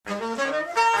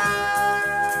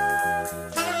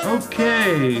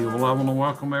Okay, well, I want to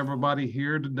welcome everybody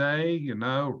here today.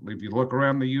 If you look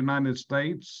around the United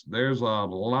States, there's a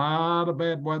lot of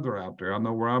bad weather out there. I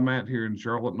know where I'm at here in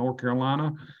Charlotte, North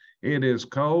Carolina. It is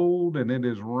cold and it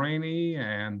is rainy,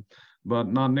 but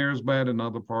not near as bad in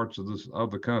other parts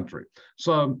of the country.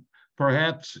 So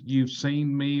perhaps you've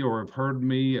seen me or have heard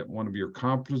me at one of your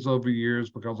conferences over the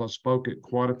years because I spoke at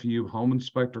quite a few home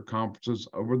inspector conferences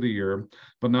over the year.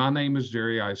 But my name is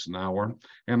Jerry Eisenhower,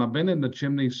 and I've been in the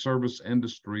chimney service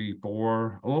industry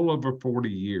for a little over 40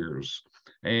 years.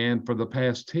 And for the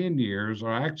past 10 years,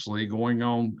 or actually going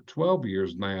on 12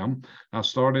 years now, I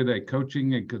started a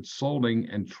coaching and consulting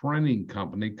and training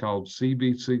company called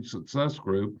CVC Success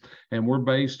Group. And we're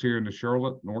based here in the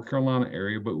Charlotte, North Carolina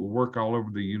area, but we work all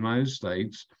over the United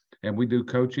States. And we do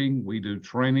coaching, we do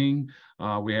training,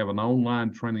 we have an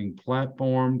online training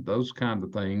platform, those kind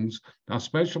of things. I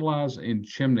specialize in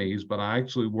chimneys, but I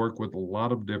actually work with a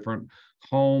lot of different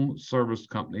home service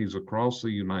companies across the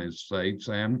United States,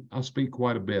 and I speak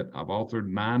quite a bit. I've authored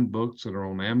 9 books that are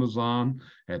on Amazon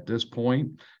at this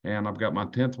point, and I've got my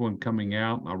 10th one coming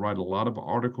out. I write a lot of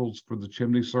articles for the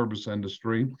chimney service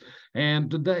industry. And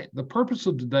today, the purpose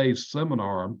of today's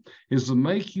seminar is to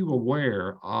make you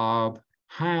aware of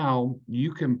how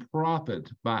you can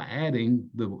profit by adding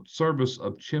the service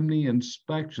of chimney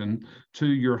inspection to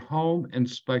your home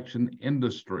inspection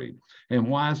industry, and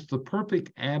why it's the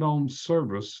perfect add-on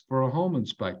service for a home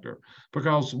inspector.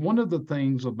 Because one of the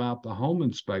things about the home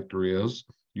inspector is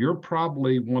you're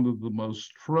probably one of the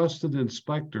most trusted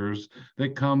inspectors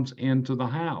that comes into the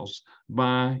house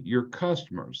by your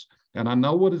customers. And I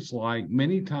know what it's like.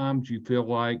 Many times you feel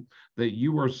like that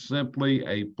you are simply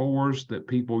a force that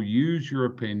people use your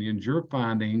opinions, your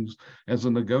findings as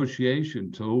a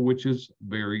negotiation tool, which is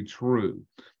very true.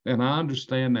 And I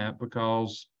understand that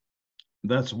because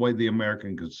that's the way the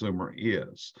American consumer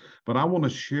is. But I want to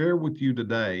share with you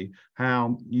today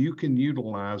how you can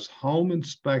utilize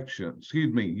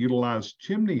utilize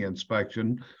chimney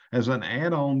inspection as an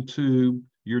add-on to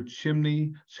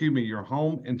your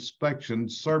home inspection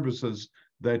services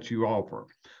that you offer.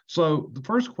 So the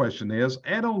first question is,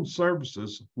 add-on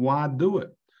services, why do it?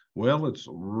 Well, it's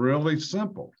really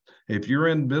simple. If you're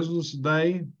in business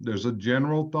today, there's a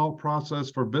general thought process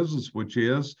for business, which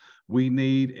is we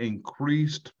need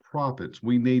increased profits.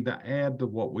 We need to add to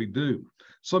what we do.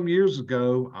 Some years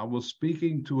ago, I was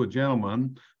speaking to a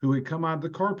gentleman who had come out of the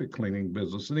carpet cleaning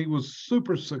business, and he was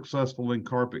super successful in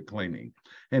carpet cleaning.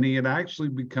 And he had actually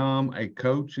become a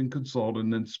coach and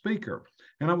consultant and speaker.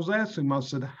 And I was asking him, I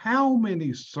said, how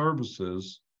many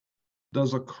services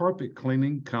does a carpet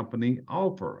cleaning company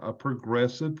offer? A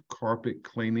progressive carpet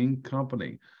cleaning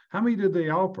company. How many do they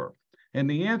offer? And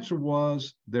the answer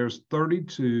was there's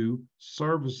 32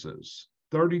 services,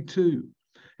 32.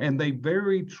 And they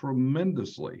vary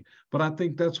tremendously. But I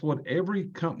think that's what every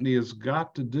company has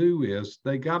got to do is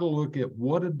they got to look at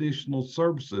what additional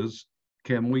services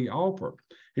can we offer.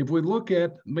 If we look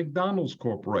at McDonald's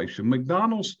Corporation,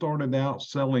 McDonald's started out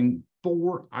selling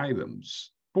 4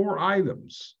 items, 4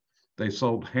 items. They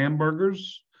sold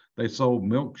hamburgers, they sold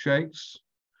milkshakes,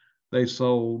 they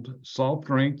sold soft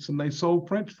drinks, and they sold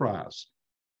French fries.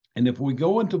 And if we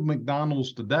go into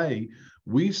McDonald's today,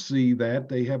 we see that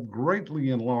they have greatly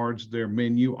enlarged their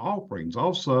menu offerings.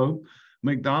 Also,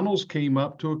 McDonald's came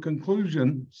up to a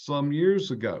conclusion some years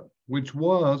ago, which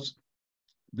was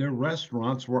their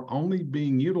restaurants were only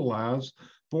being utilized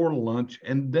for lunch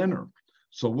and dinner.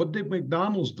 So what did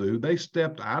McDonald's do? They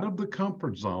stepped out of the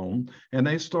comfort zone and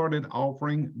they started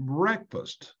offering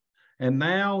breakfast. And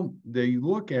now they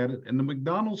look at it, and the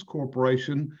McDonald's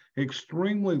Corporation,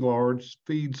 extremely large,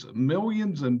 feeds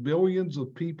millions and billions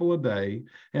of people a day,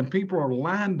 and people are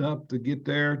lined up to get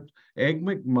their Egg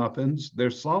McMuffins,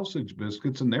 their sausage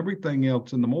biscuits, and everything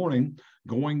else in the morning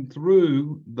going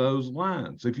through those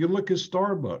lines. If you look at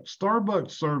Starbucks,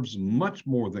 Starbucks serves much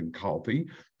more than coffee.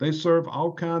 They serve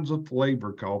all kinds of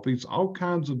flavor coffees, all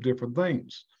kinds of different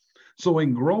things. So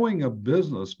in growing a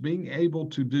business, being able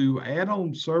to do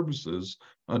add-on services,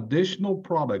 additional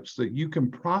products that you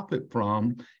can profit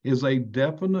from is a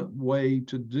definite way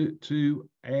to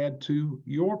add to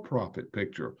your profit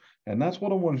picture. And that's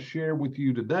what I want to share with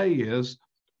you today is,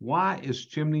 why is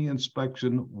chimney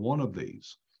inspection one of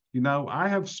these? I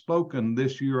have spoken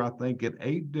this year, I think, at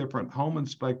 8 different home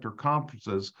inspector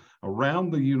conferences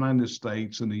around the United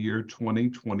States in the year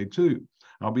 2022.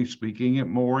 I'll be speaking at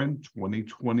more in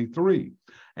 2023.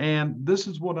 And this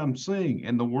is what I'm seeing.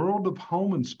 In the world of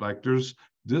home inspectors,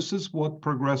 this is what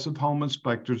progressive home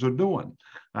inspectors are doing.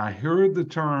 I heard the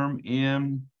term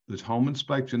in the home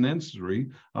inspection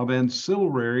industry of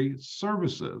ancillary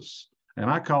services. and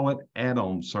I call it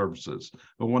add-on services.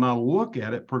 But when I look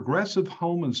at it, progressive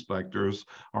home inspectors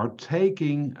are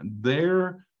taking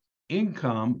their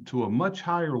income to a much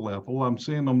higher level. I'm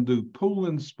seeing them do pool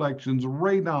inspections,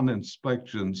 radon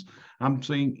inspections. I'm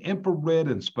seeing infrared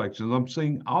inspections. I'm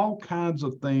seeing all kinds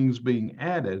of things being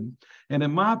added. And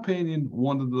in my opinion,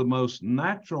 one of the most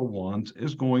natural ones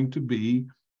is going to be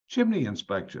chimney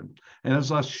inspection. And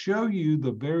as I show you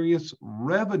the various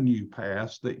revenue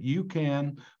paths that you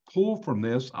can pull from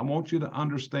this, I want you to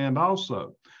understand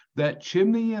also that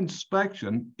chimney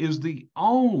inspection is the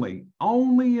only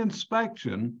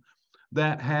inspection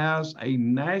that has a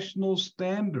National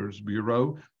Standards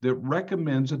Bureau that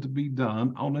recommends it to be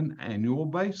done on an annual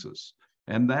basis.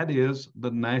 And that is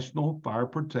the National Fire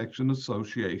Protection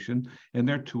Association and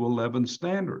their 211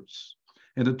 standards.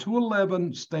 And the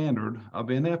 211 standard of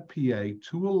NFPA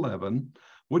 211,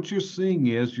 what you're seeing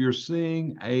is you're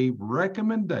seeing a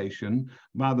recommendation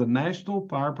by the National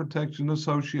Fire Protection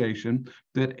Association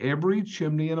that every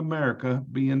chimney in America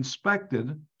be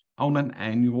inspected on an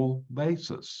annual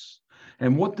basis.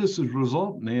 And what this is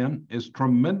resulting in is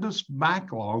tremendous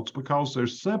backlogs because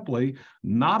there's simply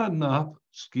not enough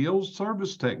skilled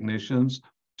service technicians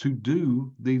to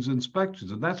do these inspections.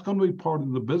 And that's going to be part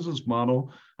of the business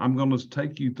model I'm going to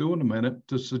take you through in a minute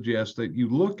to suggest that you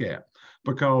look at.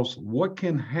 Because what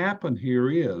can happen here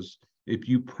is, if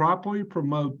you properly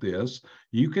promote this,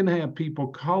 you can have people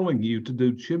calling you to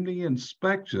do chimney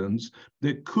inspections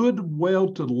that could well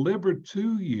deliver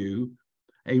to you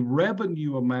a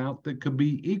revenue amount that could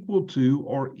be equal to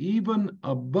or even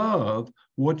above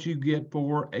what you get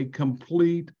for a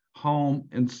complete home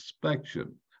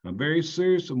inspection. I'm very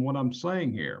serious in what I'm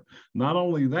saying here. Not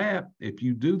only that, if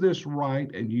you do this right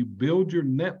and you build your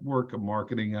network of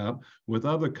marketing up with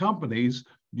other companies,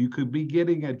 you could be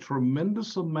getting a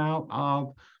tremendous amount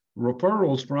of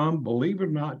referrals from, believe it or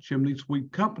not, chimney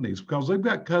sweep companies, because they've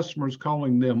got customers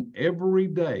calling them every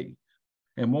day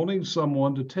and wanting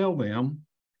someone to tell them,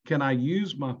 can I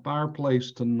use my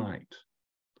fireplace tonight?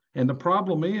 And the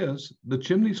problem is the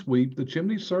chimney sweep, the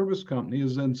chimney service company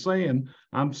is then saying,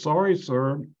 I'm sorry,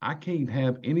 sir, I can't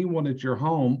have anyone at your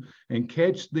home and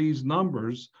catch these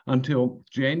numbers until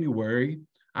January.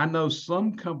 I know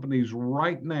some companies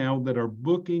right now that are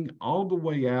booking all the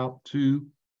way out to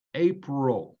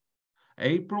April.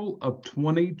 April of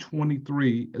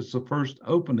 2023 is the first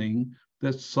opening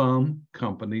that some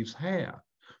companies have.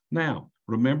 Now,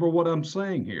 remember what I'm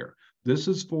saying here. This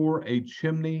is for a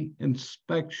chimney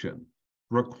inspection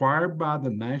required by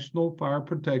the National Fire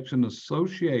Protection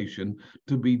Association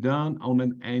to be done on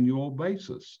an annual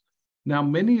basis. Now,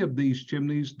 many of these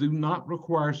chimneys do not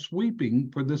require sweeping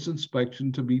for this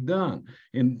inspection to be done.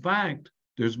 In fact,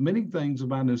 there's many things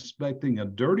about inspecting a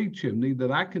dirty chimney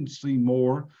that I can see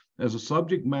more as a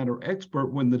subject matter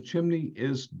expert when the chimney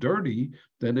is dirty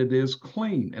than it is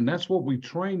clean. And that's what we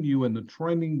train you in the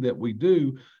training that we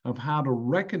do of how to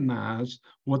recognize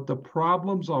what the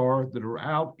problems are that are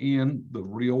out in the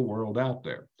real world out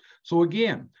there. So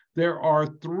again, there are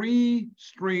three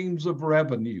streams of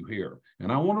revenue here.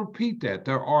 And I want to repeat that.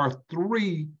 There are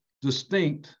three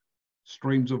distinct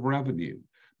streams of revenue.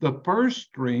 The first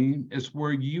stream is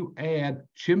where you add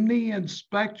chimney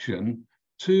inspection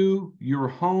to your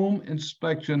home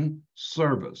inspection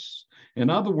service.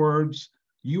 In other words,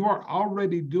 you are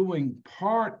already doing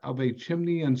part of a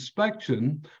chimney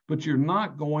inspection, but you're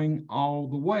not going all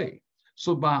the way.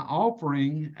 So by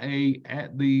offering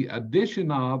the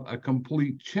addition of a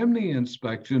complete chimney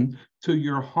inspection to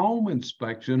your home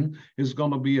inspection is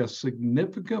going to be a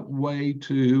significant way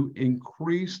to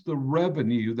increase the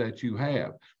revenue that you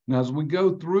have. Now, as we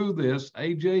go through this,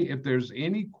 AJ, if there's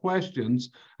any questions,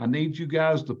 I need you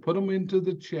guys to put them into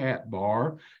the chat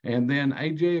bar. And then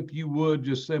AJ, if you would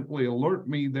just simply alert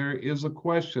me there is a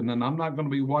question, and I'm not going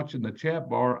to be watching the chat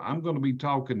bar. I'm going to be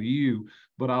talking to you,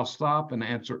 but I'll stop and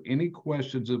answer any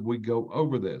questions as we go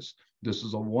over this. This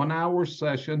is a 1-hour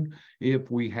session.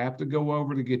 If we have to go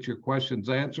over to get your questions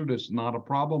answered, it's not a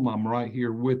problem. I'm right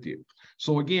here with you.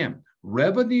 So again,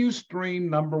 revenue stream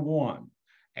number one,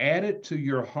 add it to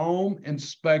your home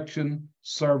inspection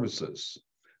services.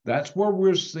 That's where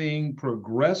we're seeing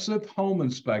progressive home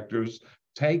inspectors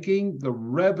taking the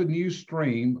revenue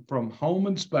stream from home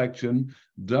inspection,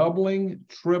 doubling,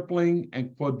 tripling,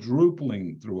 and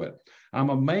quadrupling through it. I'm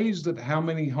amazed at how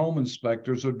many home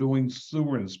inspectors are doing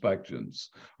sewer inspections,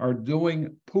 are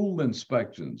doing pool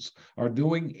inspections, are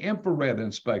doing infrared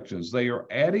inspections. They are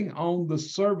adding on the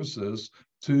services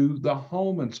to the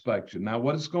home inspection. Now,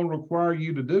 what it's going to require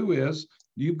you to do is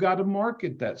you've got to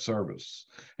market that service,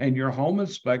 and your home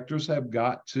inspectors have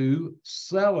got to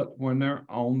sell it when they're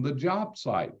on the job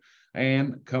site.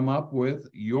 and come up with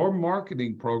your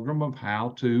marketing program of how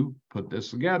to put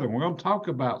this together. We're going to talk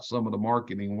about some of the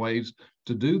marketing ways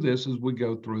to do this as we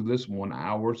go through this 1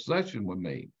 hour session with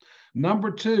me. Number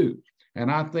two,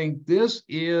 and I think this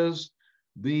is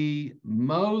the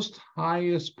most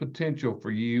highest potential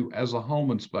for you as a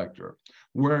home inspector,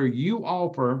 where you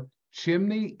offer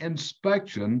chimney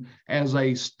inspection as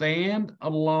a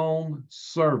standalone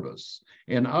service.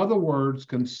 In other words,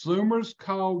 consumers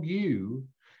call you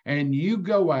and you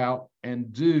go out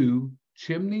and do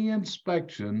chimney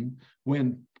inspection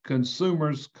when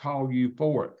consumers call you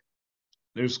for it.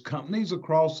 There's companies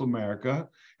across America,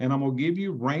 and I'm going to give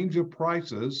you range of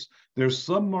prices. There's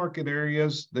some market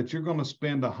areas that you're going to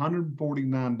spend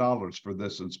 $149 for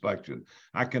this inspection.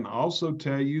 I can also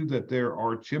tell you that there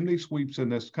are chimney sweeps in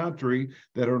this country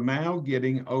that are now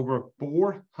getting over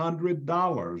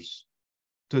 $400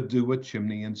 to do a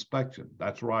chimney inspection.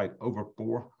 That's right, over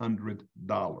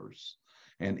 $400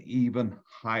 and even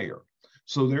higher.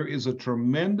 So there is a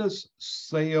tremendous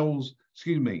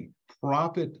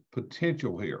profit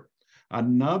potential here.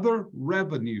 Another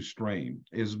revenue stream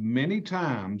is many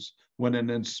times when an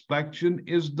inspection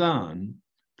is done,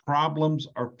 problems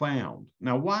are found.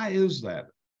 Now, why is that?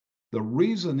 The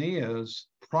reason is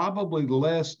probably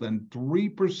less than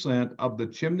 3% of the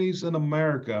chimneys in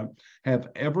America have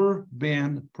ever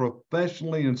been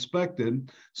professionally inspected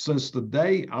since the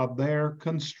day of their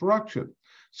construction.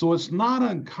 So it's not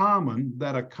uncommon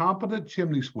that a competent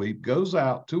chimney sweep goes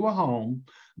out to a home,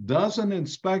 does an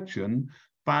inspection,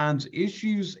 finds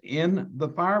issues in the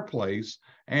fireplace,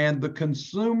 and the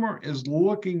consumer is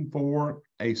looking for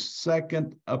a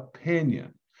second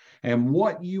opinion. And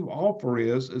what you offer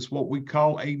is what we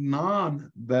call a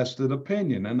non-vested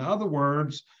opinion. In other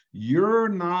words, you're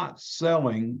not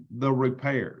selling the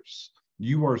repairs.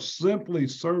 You are simply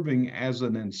serving as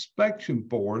an inspection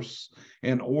force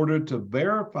in order to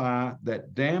verify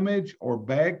that damage or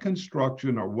bad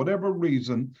construction or whatever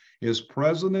reason is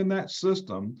present in that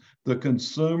system. The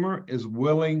consumer is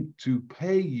willing to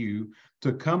pay you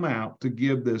to come out to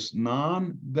give this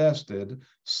non-vested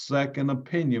second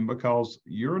opinion because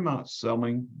you're not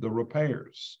selling the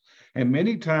repairs. And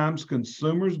many times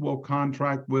consumers will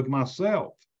contract with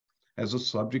myself as a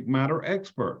subject matter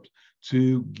expert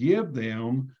to give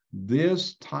them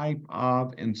this type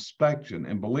of inspection.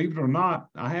 And believe it or not,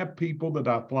 I have people that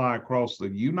I fly across the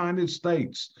United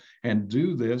States and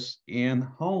do this in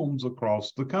homes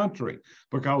across the country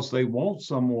because they want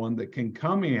someone that can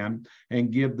come in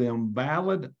and give them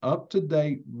valid,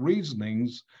 up-to-date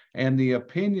reasonings and the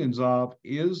opinions of,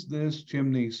 is this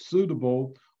chimney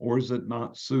suitable or is it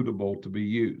not suitable to be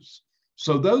used?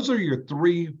 So those are your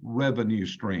three revenue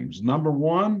streams. Number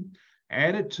one,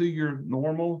 add it to your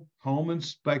normal home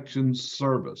inspection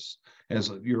service as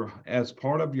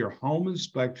part of your home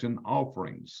inspection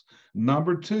offerings.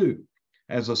 Number two,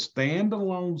 as a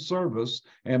standalone service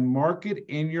and market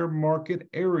in your market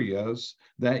areas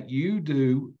that you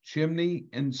do chimney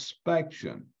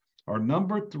inspection. Or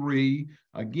number three,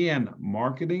 again,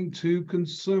 marketing to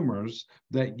consumers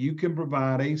that you can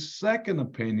provide a second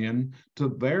opinion to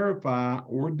verify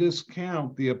or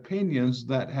discount the opinions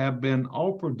that have been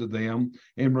offered to them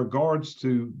in regards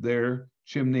to their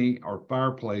chimney or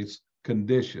fireplace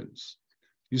conditions.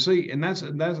 You see, and that's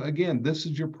again, this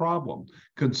is your problem.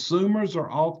 Consumers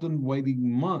are often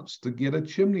waiting months to get a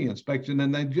chimney inspection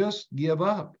and they just give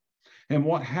up. And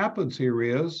what happens here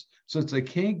is, since they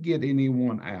can't get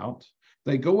anyone out,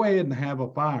 they go ahead and have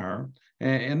a fire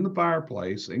in the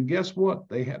fireplace. And guess what?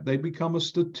 They become a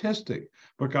statistic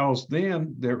because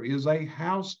then there is a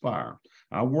house fire.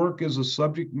 I work as a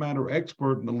subject matter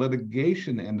expert in the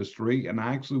litigation industry, and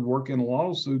I actually work in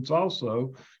lawsuits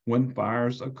also when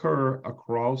fires occur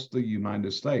across the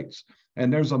United States.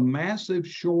 And there's a massive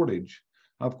shortage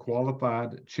of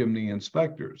qualified chimney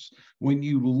inspectors. When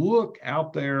you look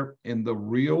out there in the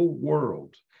real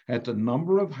world at the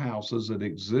number of houses that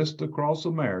exist across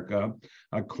America,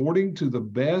 according to the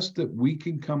best that we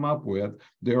can come up with,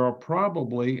 there are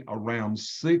probably around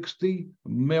 60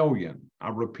 million. I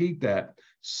repeat that,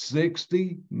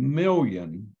 60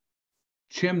 million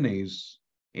chimneys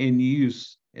in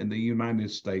use in the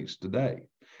United States today.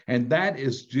 And that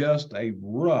is just a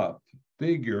rough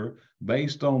figure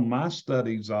based on my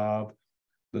studies of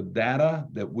the data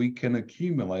that we can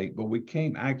accumulate, but we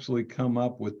can't actually come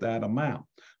up with that amount.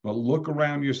 But look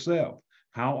around yourself.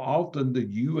 How often do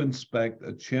you inspect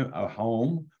a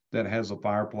home that has a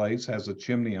fireplace, has a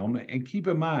chimney on it? And keep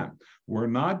in mind, we're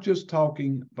not just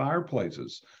talking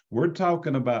fireplaces. We're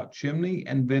talking about chimney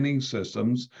and venting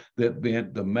systems that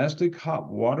vent domestic hot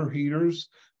water heaters,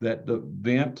 that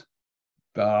vent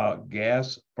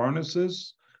gas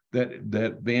furnaces,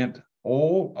 that vent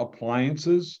oil,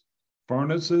 appliances,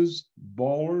 furnaces,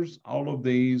 boilers, all of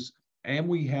these. And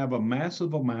we have a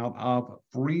massive amount of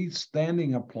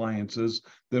freestanding appliances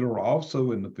that are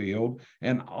also in the field.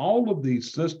 And all of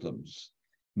these systems,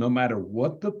 no matter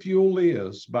what the fuel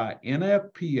is, by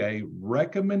NFPA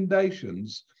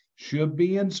recommendations, should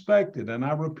be inspected. And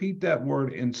I repeat that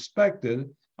word, inspected,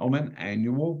 on an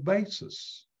annual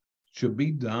basis. Should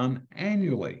be done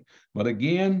annually. But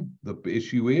again, the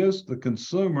issue is the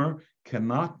consumer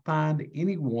cannot find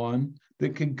anyone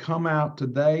that can come out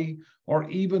today or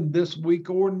even this week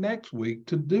or next week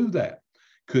to do that.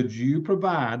 Could you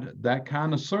provide that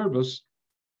kind of service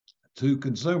to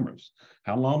consumers?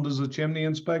 How long does a chimney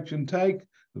inspection take?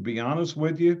 To be honest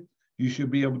with you, you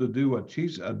should be able to do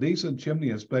a decent chimney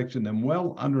inspection in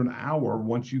well under an hour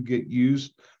once you get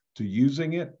used to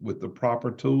using it with the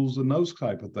proper tools and those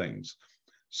type of things.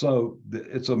 So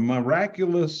it's a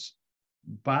miraculous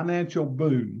financial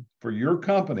boon for your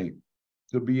company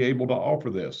to be able to offer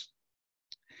this.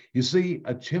 You see,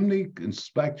 a chimney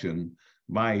inspection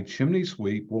by a chimney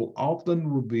sweep will often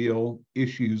reveal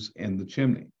issues in the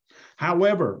chimney.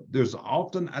 However, there's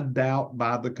often a doubt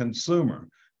by the consumer.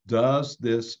 Does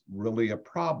this really a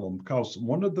problem? Because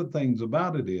one of the things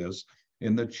about it is,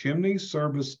 in the chimney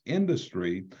service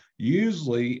industry,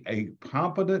 usually a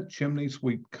competent chimney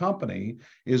sweep company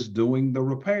is doing the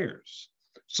repairs.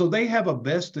 So they have a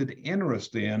vested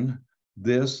interest in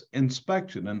this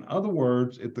inspection. In other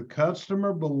words, if the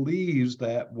customer believes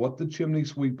that what the chimney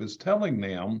sweep is telling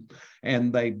them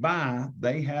and they buy,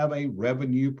 they have a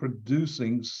revenue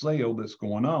producing sale that's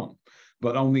going on.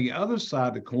 But on the other side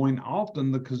of the coin,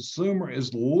 often the consumer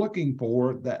is looking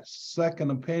for that second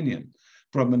opinion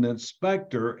from an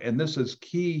inspector, and this is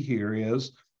key here,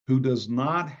 is who does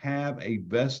not have a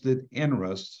vested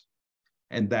interest,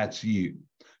 and that's you.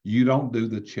 You don't do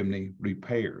the chimney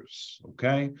repairs,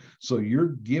 okay? So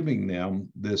you're giving them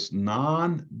this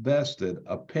non-vested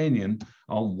opinion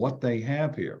on what they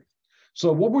have here.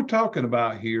 So what we're talking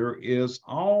about here is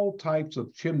all types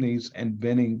of chimneys and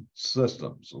venting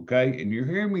systems, okay? And you're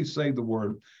hearing me say the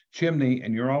word chimney,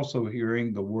 and you're also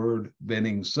hearing the word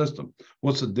venting system.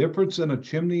 What's the difference in a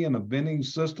chimney and a venting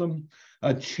system?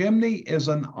 A chimney is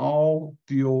an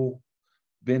all-fuel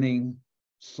venting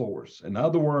source. In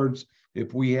other words,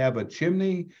 if we have a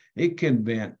chimney, it can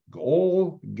vent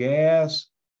oil, gas,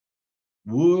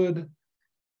 wood,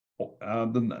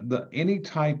 any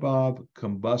type of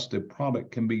combustive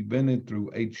product can be vented through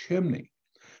a chimney.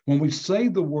 When we say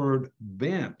the word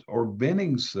vent or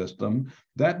venting system,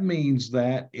 that means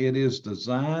that it is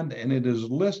designed and it is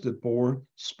listed for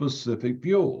specific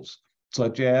fuels,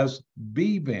 such as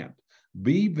B-vent.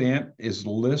 B-vent is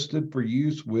listed for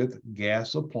use with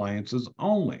gas appliances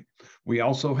only. We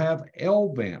also have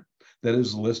L-vent that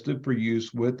is listed for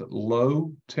use with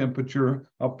low temperature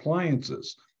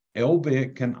appliances.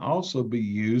 L-vent can also be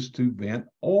used to vent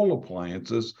oil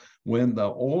appliances when the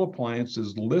oil appliance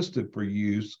is listed for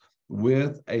use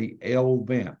with a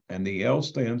L-vent, and the L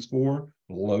stands for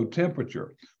low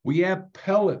temperature. We have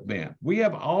pellet vent. We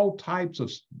have all types of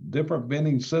different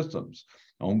venting systems.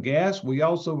 On gas, we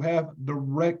also have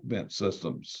direct vent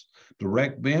systems.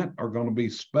 Direct vent are going to be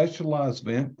specialized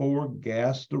vent for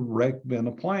gas direct vent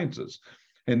appliances.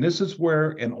 And this is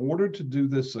where, in order to do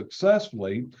this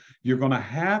successfully, you're going to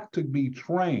have to be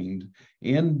trained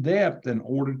in depth in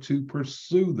order to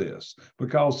pursue this.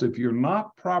 Because if you're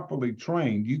not properly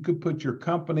trained, you could put your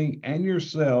company and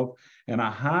yourself in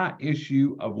a high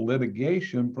issue of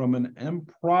litigation from an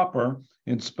improper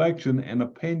inspection and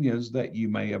opinions that you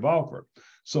may have offered.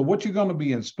 So what you're going to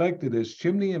be inspected is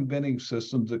chimney and venting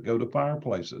systems that go to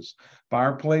fireplaces.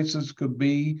 Fireplaces could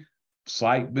be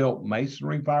site-built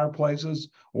masonry fireplaces,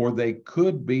 or they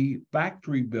could be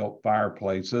factory-built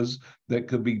fireplaces that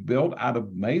could be built out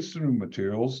of masonry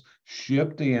materials,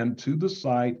 shipped in to the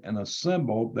site and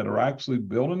assembled, that are actually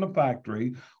built in a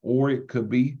factory, or it could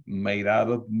be made out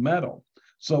of metal.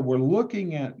 So we're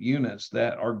looking at units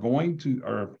that are going to,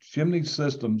 or chimney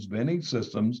systems, venting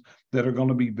systems that are going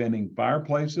to be venting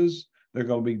fireplaces. They're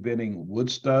going to be venting wood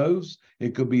stoves.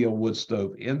 It could be a wood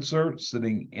stove insert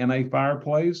sitting in a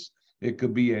fireplace. It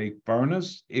could be a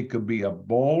furnace. It could be a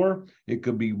boiler. It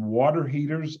could be water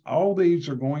heaters. All these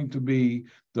are going to be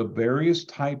the various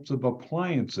types of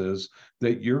appliances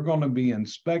that you're going to be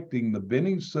inspecting the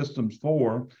venting systems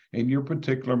for in your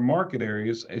particular market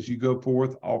areas as you go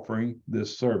forth offering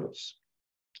this service.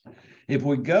 If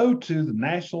we go to the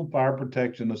National Fire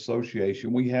Protection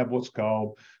Association, we have what's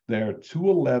called their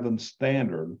 211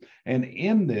 standard. And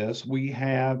in this, we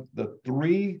have the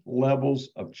 3 levels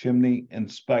of chimney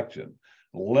inspection.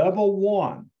 Level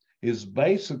 1 is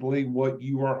basically what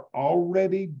you are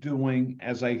already doing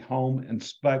as a home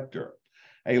inspector.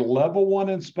 A level 1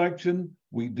 inspection,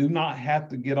 we do not have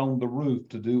to get on the roof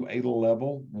to do a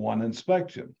level 1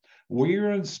 inspection. We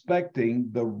are inspecting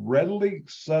the readily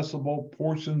accessible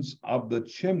portions of the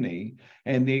chimney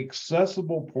and the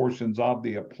accessible portions of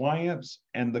the appliance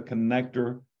and the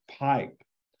connector pipe.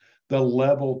 The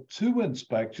level 2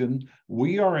 inspection,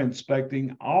 we are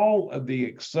inspecting all of the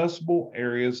accessible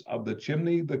areas of the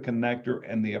chimney, the connector,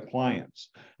 and the appliance.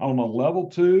 On a level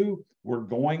 2, we're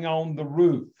going on the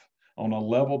roof. On a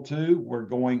level 2, we're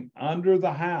going under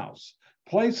the house,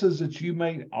 places that you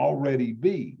may already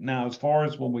be. Now, as far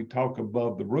as when we talk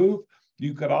above the roof,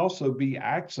 you could also be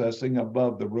accessing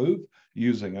above the roof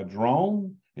using a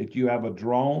drone, if you have a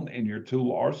drone in your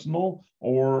tool arsenal,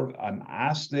 or an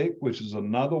iStick, which is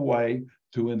another way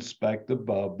to inspect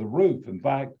above the roof. In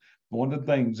fact, one of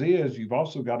the things is you've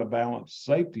also got to balance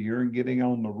safety here and getting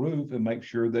on the roof and make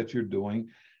sure that you're doing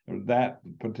that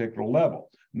particular level.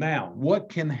 Now, what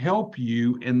can help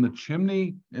you in the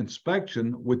chimney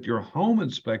inspection with your home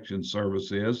inspection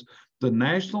service is the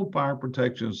National Fire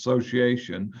Protection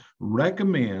Association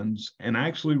recommends and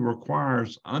actually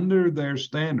requires under their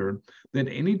standard that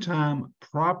anytime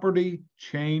property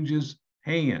changes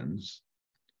hands,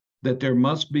 that there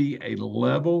must be a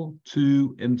level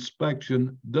 2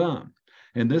 inspection done.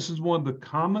 And this is one of the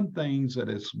common things that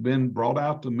has been brought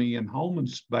out to me in home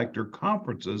inspector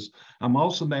conferences. I'm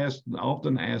also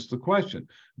often asked the question,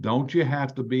 don't you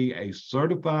have to be a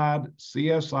certified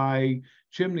CSIA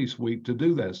chimney sweep to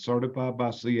do that, certified by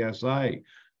CSIA?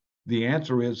 The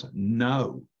answer is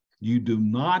no. You do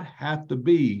not have to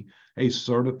be a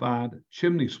certified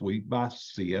chimney sweep by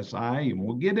CSIA. And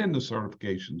we'll get into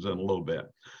certifications in a little bit.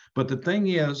 But the thing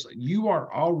is, you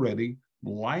are already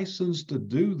licensed to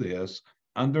do this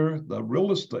under the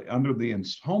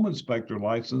home inspector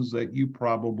license that you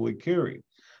probably carry.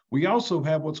 We also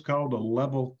have what's called a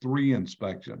level 3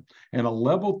 inspection. And a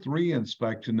level 3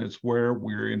 inspection is where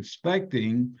we're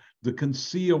inspecting the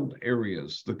concealed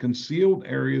areas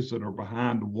that are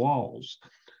behind walls.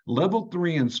 Level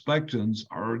 3 inspections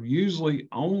are usually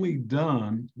only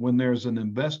done when there's an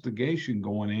investigation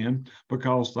going in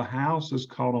because the house is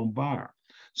caught on fire.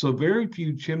 So very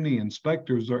few chimney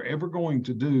inspectors are ever going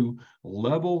to do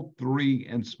level 3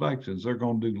 inspections. They're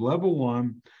going to do level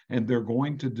 1 and they're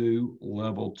going to do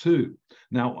level 2.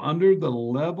 Now, under the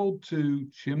level 2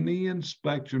 chimney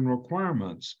inspection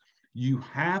requirements, you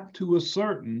have to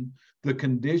ascertain the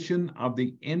condition of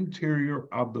the interior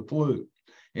of the flue.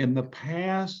 In the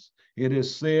past, it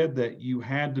is said that you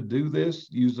had to do this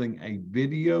using a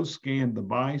video scan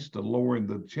device to lower in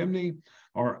the chimney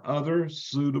or other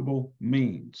suitable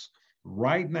means.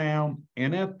 Right now,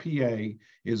 NFPA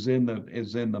is in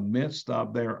the midst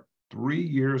of their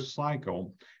 3-year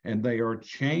cycle, and they are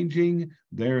changing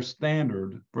their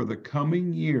standard for the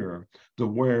coming year to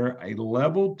where a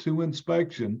level 2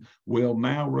 inspection will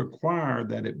now require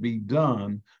that it be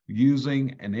done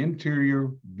using an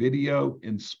interior video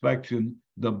inspection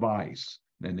device,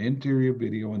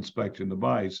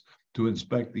 to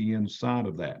inspect the inside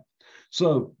of that.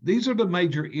 So these are the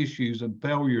major issues and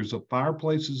failures of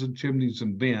fireplaces and chimneys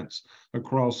and vents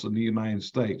across the United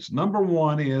States. Number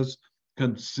 1 is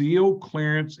concealed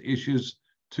clearance issues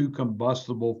to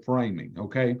combustible framing,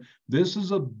 okay? This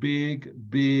is a big,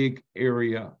 big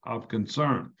area of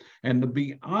concern. And to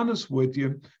be honest with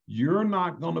you, you're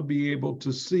not going to be able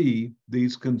to see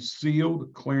these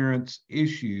concealed clearance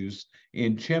issues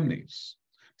in chimneys.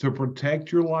 To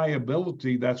protect your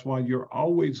liability, that's why you're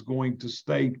always going to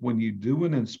state when you do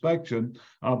an inspection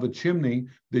of a chimney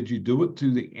that you do it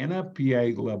to the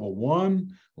NFPA level 1,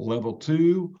 level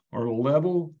 2, or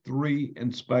level 3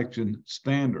 inspection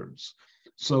standards.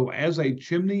 So as a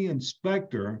chimney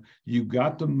inspector, you've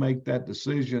got to make that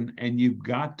decision and you've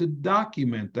got to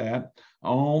document that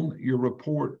on your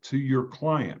report to your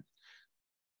client.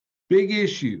 Big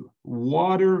issue,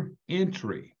 water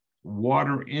entry.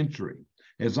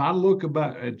 As I look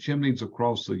at chimneys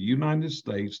across the United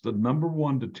States, the number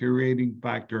 1 deteriorating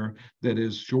factor that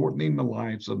is shortening the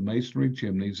lives of masonry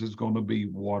chimneys is going to be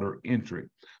water entry.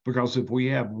 Because if we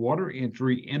have water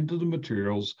entry into the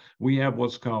materials, we have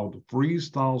what's called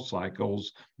freeze-thaw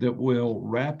cycles that will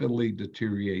rapidly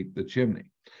deteriorate the chimney.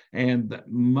 And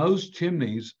most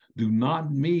chimneys do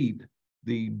not meet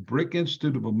the Brick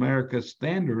Institute of America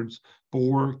standards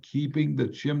for keeping the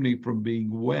chimney from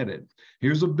being wetted.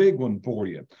 Here's a big one for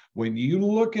you. When you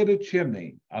look at a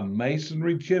chimney, a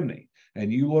masonry chimney,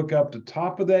 and you look up the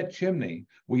top of that chimney,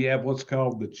 we have what's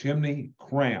called the chimney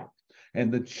crown.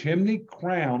 And the chimney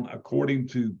crown, according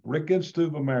to Brick Institute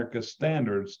of America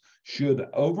standards, should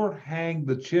overhang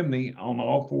the chimney on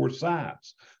all four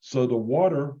sides. So the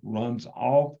water runs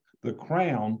off the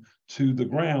crown to the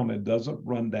ground and doesn't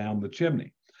run down the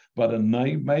chimney. But a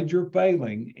major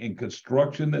failing in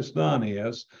construction that's done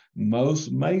is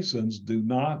most masons do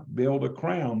not build a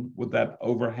crown with that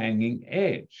overhanging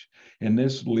edge. And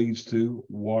this leads to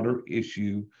water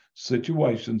issue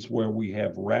situations where we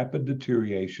have rapid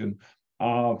deterioration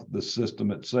of the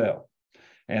system itself.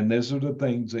 And these are the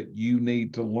things that you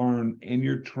need to learn in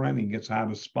your training is how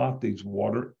to spot these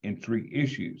water entry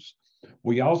issues.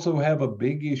 We also have a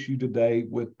big issue today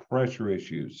with pressure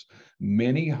issues.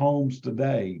 Many homes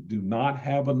today do not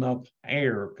have enough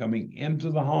air coming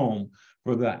into the home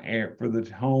for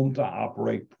the home to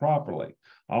operate properly.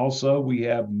 Also, we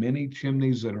have many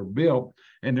chimneys that are built,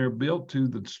 and they're built to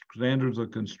the standards of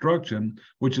construction,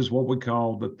 which is what we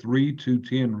call the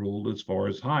 3-2-10 rule as far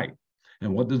as height.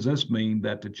 And what does this mean?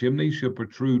 That the chimney should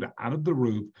protrude out of the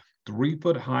roof 3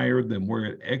 foot higher than where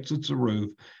it exits the roof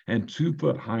and 2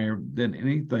 foot higher than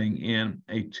anything in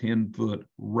a 10-foot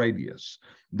radius.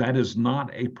 That is not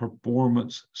a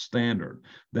performance standard.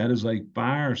 That is a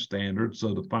fire standard,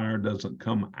 so the fire doesn't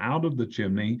come out of the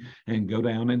chimney and go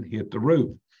down and hit the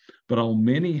roof. But on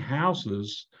many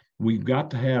houses, we've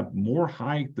got to have more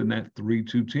height than that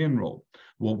 3-2-10 rule.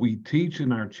 What we teach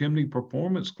in our chimney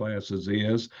performance classes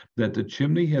is that the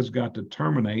chimney has got to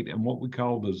terminate in what we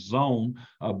call the zone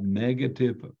of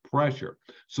negative pressure.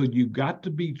 So you've got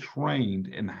to be trained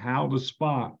in how to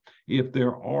spot if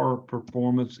there are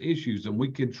performance issues, and we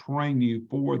can train you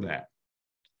for that.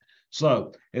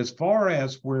 So as far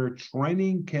as where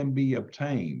training can be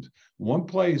obtained, one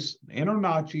place,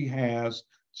 InterNACHI has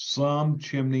some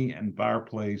chimney and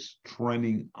fireplace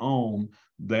training on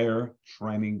their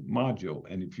training module.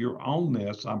 And if you're on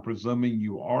this, I'm presuming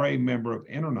you are a member of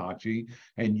InterNACHI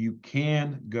and you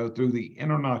can go through the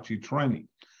InterNACHI training.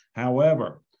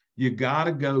 However, you got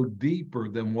to go deeper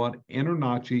than what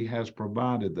InterNACHI has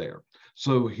provided there.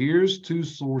 So here's 2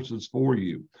 sources for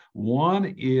you.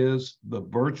 One is the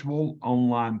virtual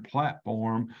online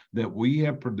platform that we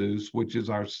have produced, which is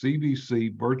our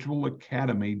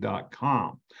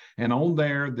cvcvirtualacademy.com. And on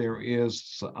there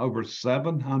is over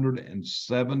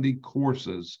 770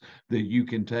 courses that you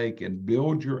can take and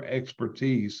build your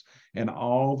expertise in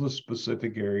all the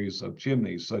specific areas of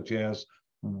chimneys, such as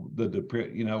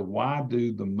why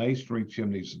do the masonry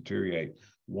chimneys deteriorate?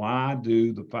 Why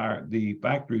do the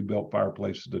factory built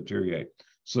fireplaces deteriorate?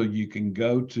 So you can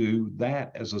go to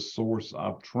that as a source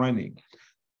of training.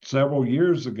 Several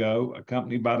years ago, a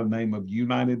company by the name of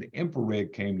United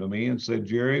Infrared came to me and said,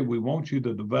 Jerry, we want you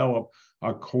to develop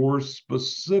a course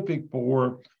specific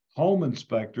for home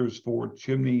inspectors for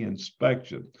chimney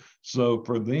inspection. So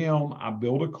for them, I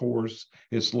built a course.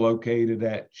 It's located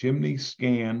at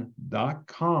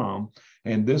chimneyscan.com.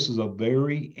 And this is a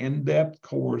very in-depth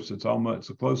course. It's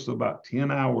close to about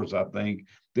 10 hours, I think,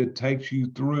 that takes you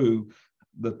through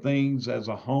the things as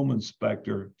a home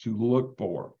inspector to look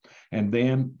for. And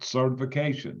then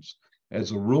certifications.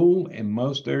 As a rule, in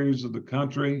most areas of the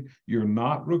country, you're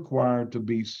not required to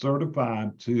be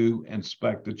certified to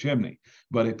inspect a chimney.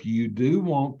 But if you do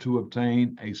want to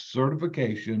obtain a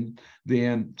certification,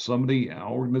 then some of the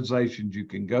organizations you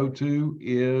can go to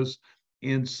is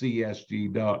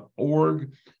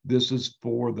ncsg.org. This is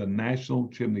for the National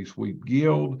Chimney Sweep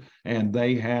Guild, and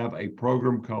they have a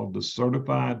program called the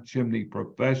Certified Chimney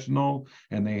Professional,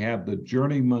 and they have the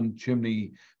Journeyman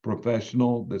Chimney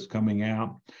Professional that's coming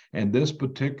out. And this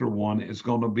particular one is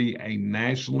going to be a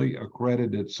nationally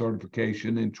accredited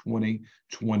certification in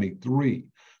 2023.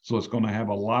 So it's going to have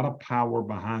a lot of power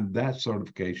behind that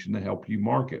certification to help you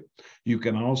market. You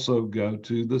can also go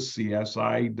to the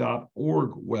CSIA.org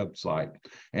website,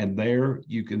 and there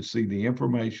you can see the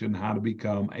information how to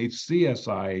become a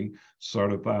CSIA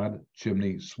certified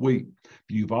chimney sweep.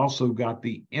 You've also got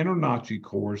the InterNACHI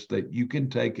course that you can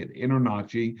take at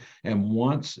InterNACHI, and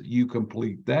once you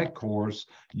complete that course,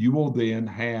 you will then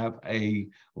have a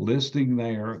listing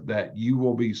there that you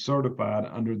will be certified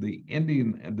under the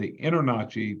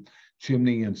InterNACHI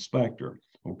chimney inspector.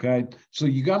 Okay, so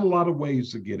you got a lot of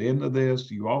ways to get into this.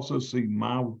 You also see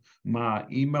my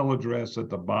email address at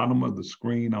the bottom of the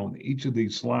screen on each of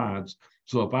these slides.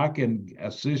 So if I can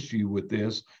assist you with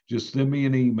this, just send me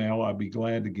an email. I'd be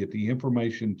glad to get the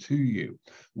information to you.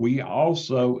 We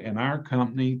also, in our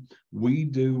company, we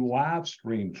do live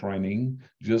stream training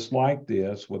just like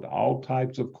this with all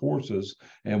types of courses,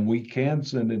 and we can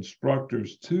send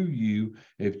instructors to you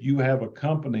if you have a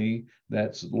company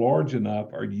that's large enough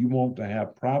or you want to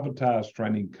have privatized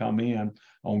training come in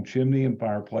on chimney and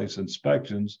fireplace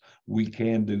inspections. We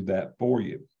can do that for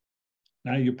you.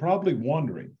 Now, you're probably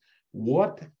wondering,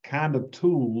 what kind of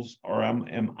tools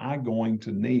am I going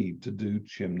to need to do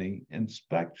chimney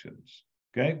inspections?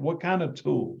 Okay, what kind of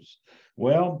tools?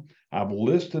 Well, I've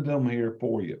listed them here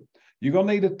for you. You're going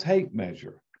to need a tape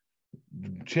measure.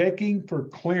 Checking for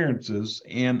clearances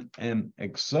in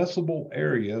accessible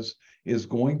areas is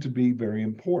going to be very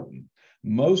important.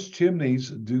 Most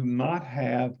chimneys do not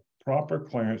have proper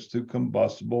clearance to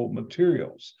combustible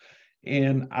materials.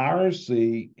 In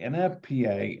IRC,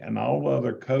 NFPA, and all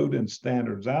other code and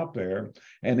standards out there,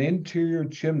 an interior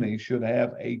chimney should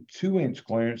have a 2-inch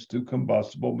clearance to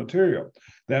combustible material.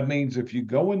 That means if you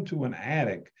go into an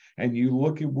attic and you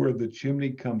look at where the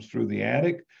chimney comes through the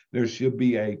attic, there should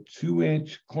be a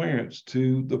 2-inch clearance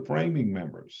to the framing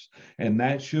members. And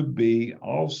that should be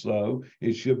also,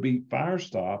 it should be fire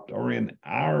stopped, or in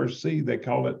IRC, they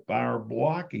call it fire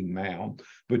blocking now,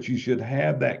 but you should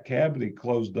have that cavity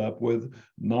closed up with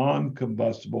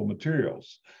non-combustible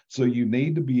materials. So you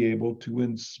need to be able to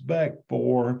inspect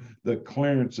for the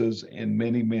clearances in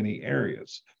many, many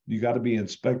areas. You got to be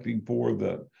inspecting for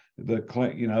the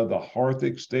hearth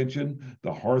extension.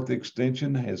 The hearth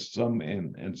extension has some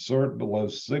insert below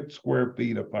 6 square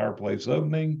feet of fireplace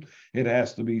opening. It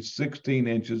has to be 16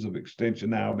 inches of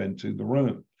extension out into the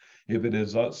room. If it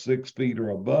is 6 feet or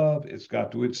above, it's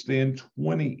got to extend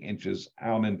 20 inches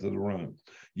out into the room.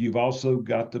 You've also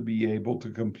got to be able to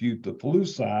compute the flue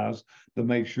size to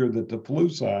make sure that the flue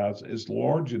size is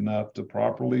large enough to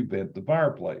properly vent the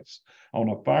fireplace. On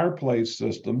a fireplace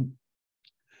system,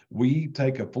 we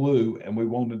take a flue and we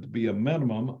want it to be a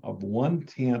minimum of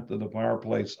 1/10 of the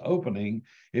fireplace opening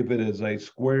if it is a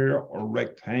square or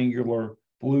rectangular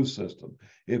flue system.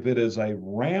 If it is a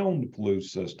round flue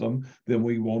system, then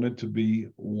we want it to be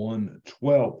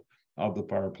 1/12 of the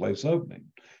fireplace opening.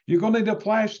 You're going to need a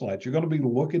flashlight. You're going to be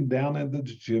looking down into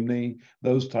the chimney,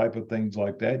 those type of things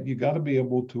like that. You got to be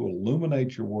able to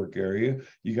illuminate your work area.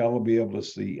 You got to be able to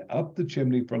see up the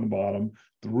chimney from the bottom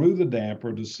through the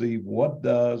damper to see what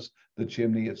does the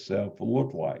chimney itself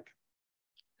look like.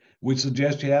 We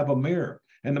suggest you have a mirror.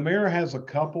 And the mirror has a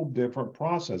couple different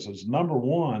processes. Number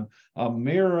one, a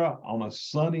mirror on a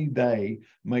sunny day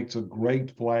makes a great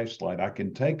flashlight. I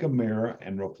can take a mirror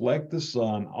and reflect the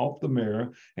sun off the mirror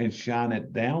and shine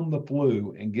it down the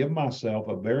flue and give myself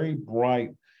a very bright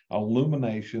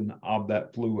illumination of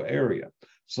that flue area.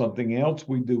 Something else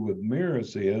we do with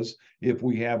mirrors is if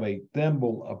we have a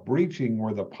thimble of breaching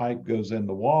where the pipe goes in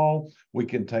the wall, we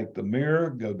can take the mirror,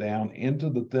 go down into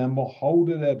the thimble, hold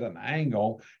it at an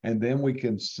angle, and then we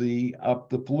can see up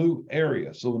the flue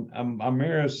area. So a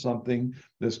mirror is something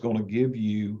that's going to give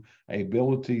you an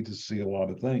ability to see a lot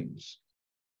of things.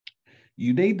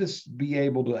 You need to be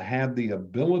able to have the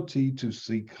ability to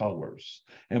see colors.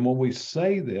 And when we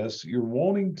say this, you're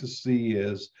wanting to see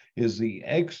is the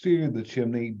exterior of the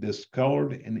chimney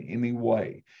discolored in any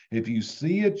way? If you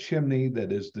see a chimney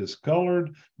that is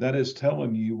discolored, that is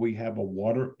telling you we have a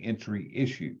water entry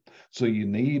issue. So you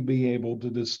need to be able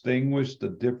to distinguish the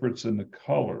difference in the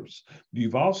colors.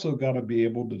 You've also got to be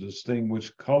able to distinguish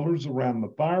colors around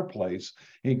the fireplace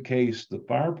in case the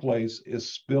fireplace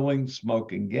is spilling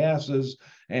smoke and gases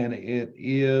and it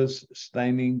is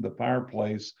staining the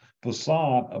fireplace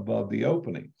facade above the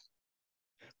opening.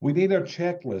 We need our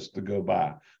checklist to go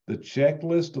by, the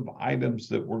checklist of items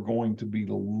that we're going to be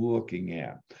looking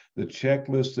at, the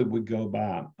checklist that we go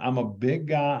by. I'm a big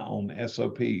guy on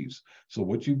SOPs. So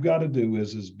what you've got to do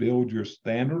is build your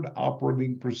standard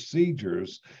operating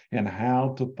procedures and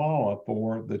how to follow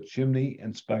for the chimney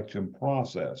inspection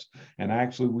process. And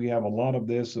actually, we have a lot of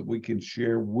this that we can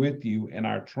share with you in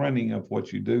our training of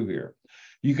what you do here.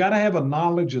 You got to have a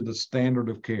knowledge of the standard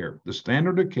of care. The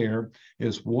standard of care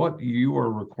is what you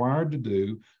are required to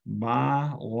do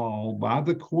by law, by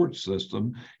the court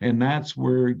system, and that's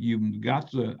where you've got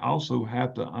to also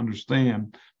have to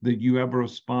understand that you have a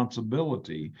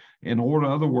responsibility. In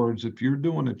other words, if you're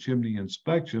doing a chimney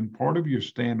inspection, part of your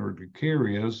standard of care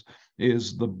is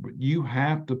you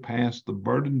have to pass the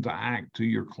burden to act to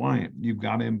your client. You've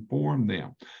got to inform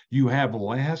them. You have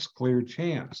last clear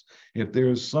chance. If there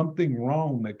is something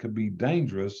wrong that could be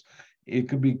dangerous, it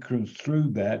could be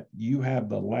construed that you have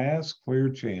the last clear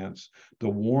chance to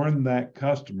warn that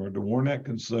customer, to warn that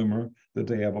consumer that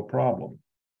they have a problem.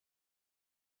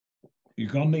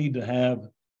 You're going to need to have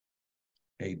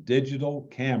a digital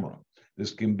camera.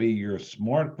 This can be your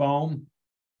smartphone.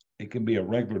 It can be a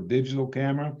regular digital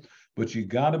camera, but you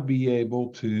got to be able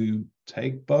to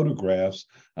take photographs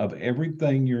of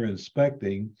everything you're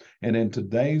inspecting. And in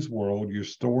today's world, you're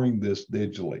storing this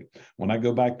digitally. When I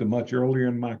go back to much earlier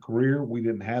in my career, we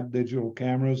didn't have digital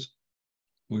cameras.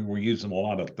 We were using a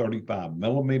lot of 35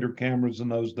 millimeter cameras in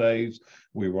those days.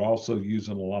 We were also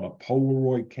using a lot of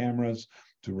Polaroid cameras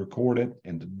to record it.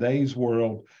 In today's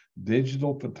world,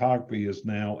 digital photography is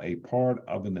now a part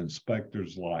of an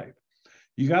inspector's life.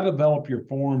 You got to develop your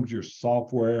forms, your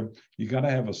software. You got to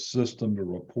have a system to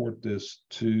report this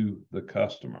to the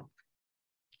customer.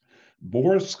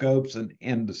 Borescopes and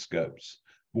endoscopes.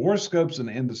 Borescopes and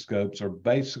endoscopes are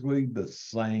basically the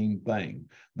same thing.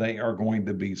 They are going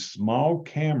to be small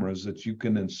cameras that you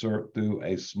can insert through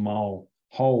a small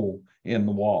hole in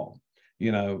the wall.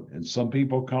 You know, and some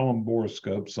people call them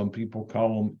borescopes, some people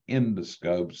call them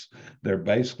endoscopes. They're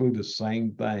basically the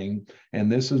same thing.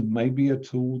 And this is maybe a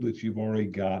tool that you've already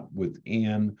got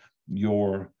within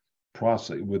your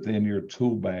process, within your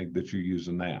tool bag that you're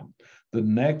using now. The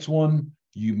next one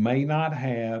you may not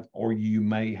have, or you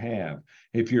may have.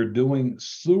 If you're doing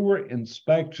sewer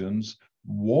inspections,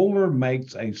 Wohler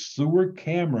makes a sewer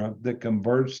camera that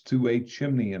converts to a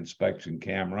chimney inspection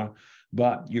camera,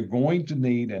 but you're going to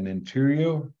need an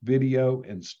interior video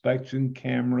inspection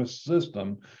camera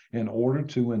system in order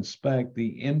to inspect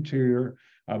the interior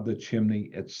of the chimney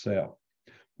itself.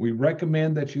 We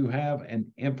recommend that you have an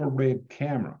infrared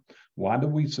camera. Why do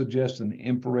we suggest an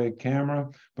infrared camera?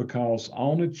 Because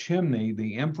on a chimney,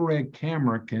 the infrared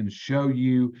camera can show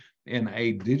you in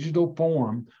a digital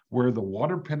form where the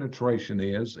water penetration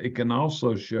is. It can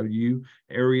also show you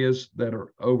areas that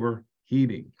are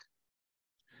overheating.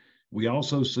 We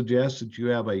also suggest that you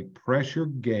have a pressure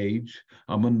gauge,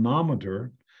 a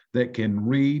manometer that can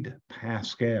read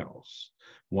pascals.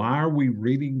 Why are we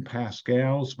reading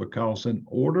pascals? Because in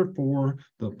order for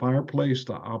the fireplace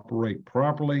to operate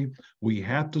properly, we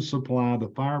have to supply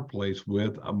the fireplace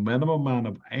with a minimum amount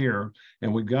of air,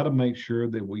 and we've got to make sure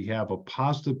that we have a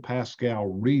positive pascal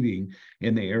reading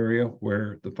in the area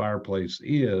where the fireplace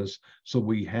is, so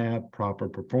we have proper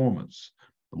performance.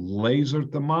 Laser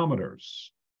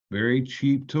thermometers. Very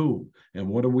cheap tool. And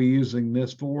what are we using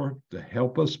this for? To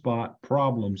help us spot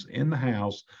problems in the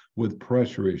house with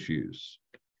pressure issues.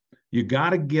 You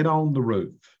got to get on the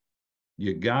roof.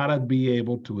 You got to be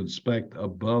able to inspect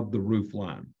above the roof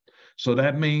line. So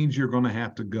that means you're going to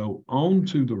have to go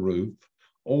onto the roof,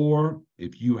 or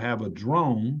if you have a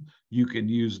drone, you can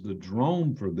use the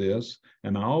drone for this.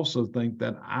 And I also think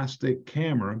that iStick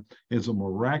camera is a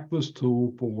miraculous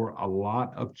tool for a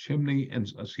lot of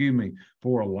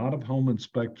for a lot of home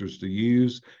inspectors to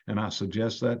use. And I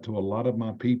suggest that to a lot of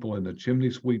my people in the chimney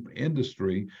sweep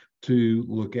industry to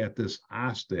look at this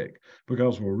iStick,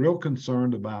 because we're real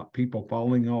concerned about people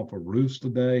falling off of roofs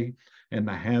today, and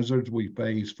the hazards we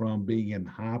face from being in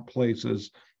high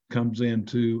places comes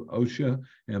into OSHA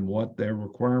and what their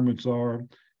requirements are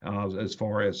as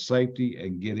far as safety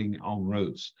and getting on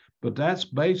roofs. But that's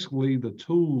basically the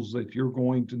tools that you're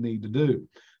going to need to do.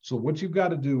 So what you've got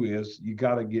to do is you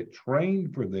got to get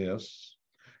trained for this,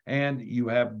 and you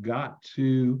have got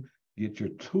to get your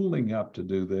tooling up to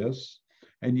do this,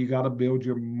 and you got to build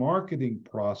your marketing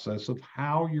process of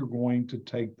how you're going to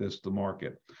take this to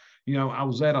market. You know, I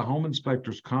was at a home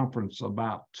inspectors conference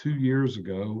about 3 years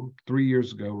ago,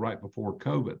 right before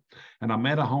COVID. And I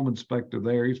met a home inspector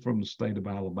there. He's from the state of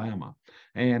Alabama.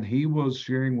 And he was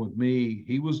sharing with me,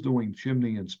 he was doing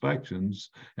chimney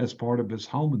inspections as part of his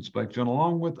home inspection,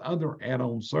 along with other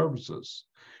add-on services.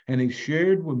 And he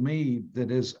shared with me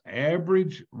that his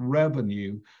average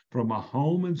revenue from a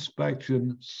home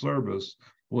inspection service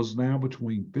was now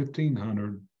between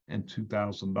 $1,500 and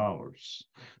 $2,000.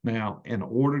 Now, in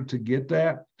order to get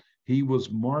that, he was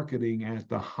marketing at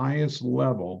the highest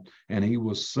level, and he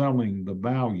was selling the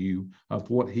value of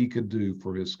what he could do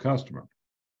for his customer.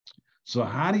 So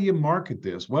how do you market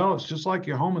this? Well, it's just like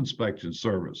your home inspection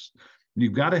service.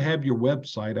 You've got to have your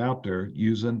website out there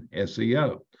using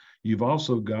SEO. You've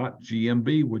also got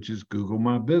GMB, which is Google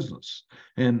My Business.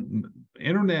 And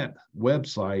internet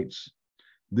websites,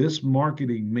 this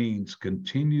marketing means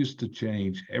continues to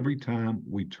change every time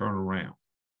we turn around.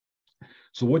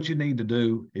 So what you need to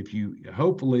do,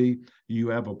 hopefully you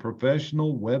have a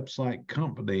professional website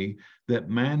company that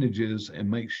manages and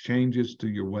makes changes to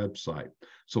your website.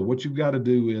 So what you've got to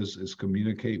do is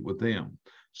communicate with them.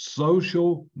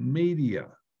 Social media.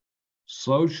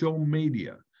 Social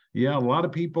media. Yeah, a lot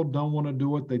of people don't want to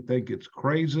do it. They think it's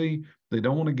crazy. They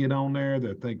don't want to get on there.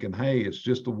 They're thinking, hey, it's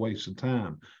just a waste of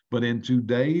time. But in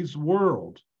today's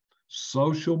world,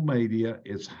 social media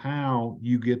is how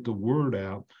you get the word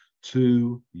out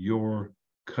to your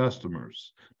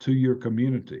customers, to your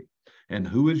community. And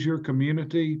who is your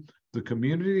community? The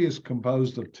community is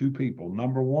composed of two people.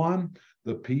 Number one,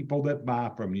 the people that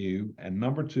buy from you, and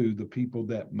number two, the people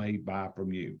that may buy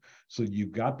from you. So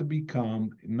you've got to become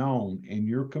known in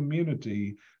your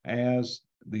community as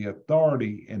the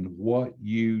authority in what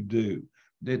you do.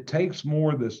 It takes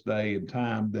more this day and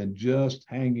time than just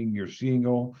hanging your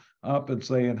shingle up and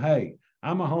saying, hey,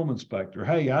 I'm a home inspector.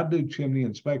 Hey, I do chimney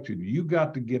inspection. You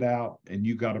got to get out and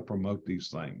you got to promote these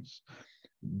things.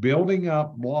 Building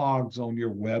up blogs on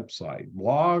your website.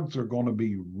 Blogs are going to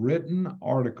be written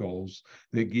articles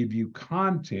that give you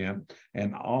content,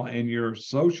 and your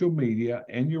social media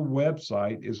and your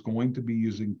website is going to be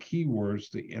using keywords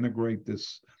to integrate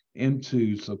this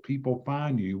into, so people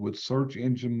find you with search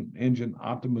engine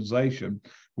optimization,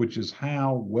 which is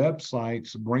how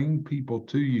websites bring people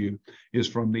to you, is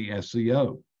from the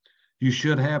SEO. You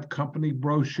should have company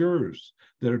brochures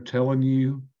that are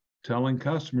telling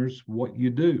customers what you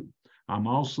do. I'm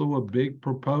also a big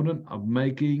proponent of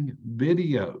making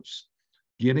videos,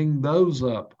 getting those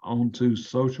up onto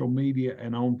social media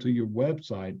and onto your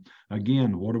website.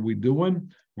 Again, what are we doing?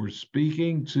 We're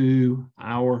speaking to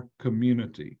our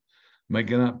community,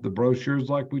 making up the brochures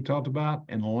like we talked about.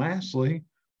 And lastly,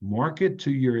 market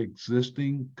to your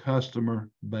existing customer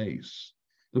base,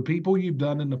 the people you've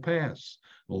done in the past.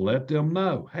 Let them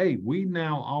know, hey, we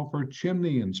now offer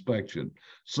chimney inspection.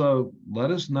 So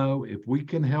let us know if we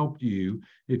can help you.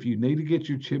 If you need to get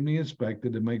your chimney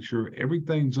inspected to make sure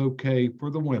everything's okay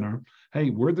for the winter,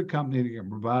 hey, we're the company that can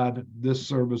provide this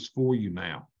service for you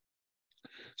now.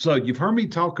 So you've heard me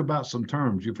talk about some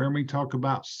terms. You've heard me talk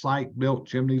about site-built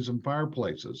chimneys and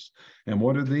fireplaces. And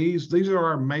what are these? These are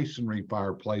our masonry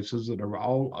fireplaces that are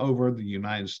all over the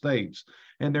United States.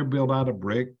 And they're built out of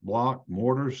brick, block,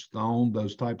 mortar, stone,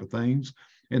 those type of things.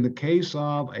 In the case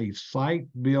of a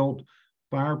site-built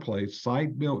fireplace,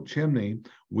 site-built chimney,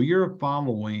 we are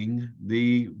following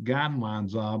the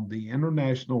guidelines of the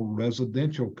International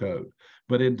Residential Code.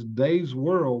 But in today's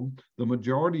world, the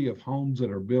majority of homes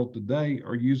that are built today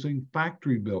are using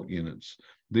factory-built units.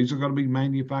 These are going to be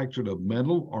manufactured of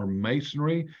metal or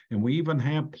masonry, and we even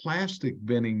have plastic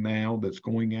venting now that's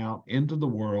going out into the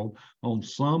world on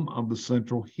some of the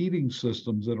central heating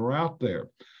systems that are out there.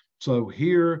 So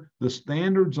here, the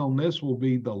standards on this will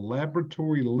be the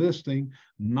laboratory listing,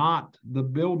 not the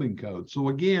building code. So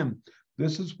again,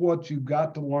 this is what you've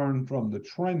got to learn from the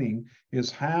training,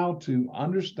 is how to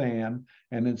understand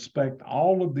and inspect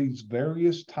all of these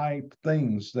various type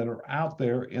things that are out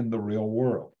there in the real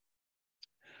world.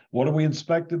 What are we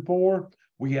inspected for?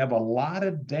 We have a lot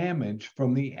of damage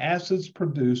from the acids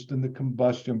produced in the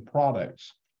combustion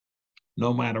products.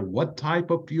 No matter what type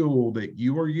of fuel that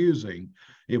you are using,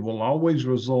 it will always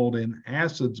result in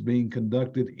acids being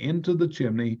conducted into the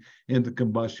chimney in the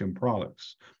combustion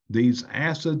products. These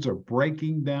acids are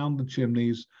breaking down the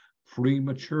chimneys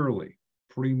prematurely.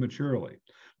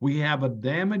 We have a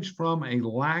damage from a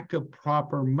lack of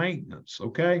proper maintenance,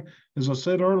 okay? As I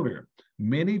said earlier,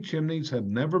 many chimneys have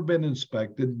never been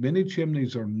inspected. Many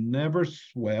chimneys are never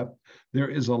swept. There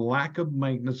is a lack of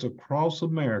maintenance across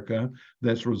America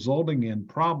that's resulting in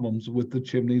problems with the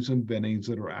chimneys and ventings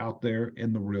that are out there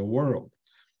in the real world.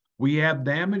 We have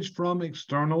damage from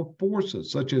external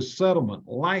forces such as settlement,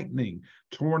 lightning,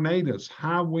 tornadoes,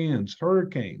 high winds,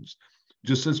 hurricanes.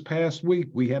 Just this past week,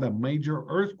 we had a major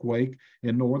earthquake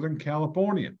in Northern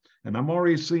California, and I'm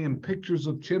already seeing pictures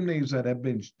of chimneys that have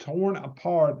been torn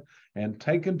apart and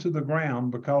taken to the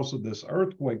ground because of this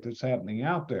earthquake that's happening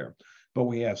out there. But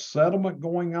we have settlement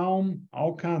going on,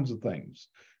 all kinds of things.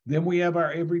 Then we have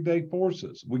our everyday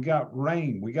forces. We got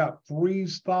rain, we got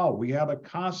freeze thaw, we have a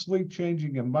constantly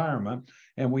changing environment,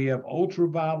 and we have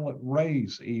ultraviolet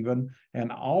rays even,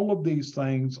 and all of these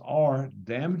things are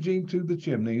damaging to the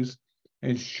chimneys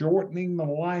and shortening the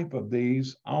life of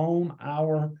these on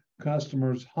our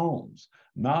customers' homes.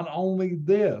 Not only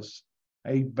this,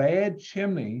 a bad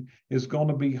chimney is going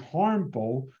to be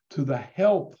harmful to the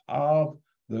health of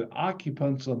the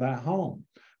occupants of that home.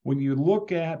 When you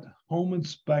look at home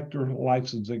inspector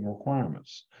licensing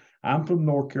requirements, I'm from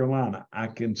North Carolina. I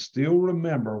can still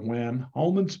remember when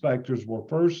home inspectors were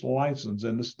first licensed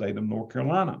in the state of North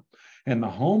Carolina. And the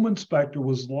home inspector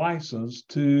was licensed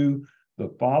to the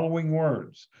following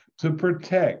words: to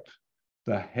protect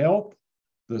the health,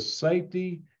 the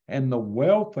safety, and the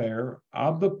welfare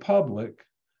of the public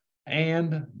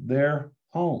and their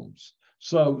homes.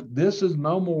 So this is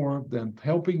no more than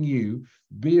helping you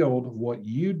build what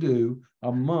you do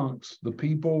amongst the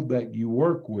people that you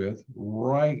work with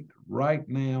right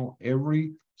now,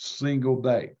 every single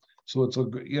day. So it's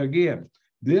again,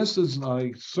 this is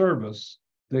a service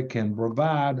that can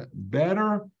provide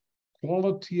better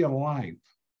quality of life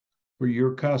for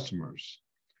your customers,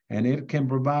 and it can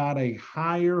provide a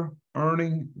higher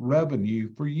earning revenue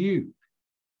for you.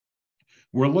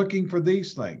 We're looking for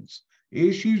these things: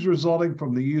 issues resulting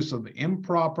from the use of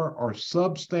improper or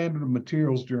substandard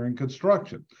materials during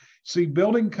construction. See,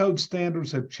 building code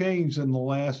standards have changed in the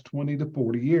last 20 to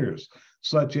 40 years,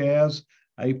 such as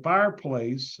a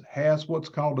fireplace has what's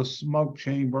called a smoke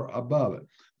chamber above it.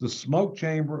 The smoke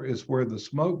chamber is where the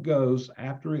smoke goes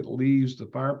after it leaves the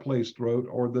fireplace throat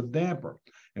or the damper.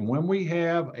 And when we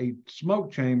have a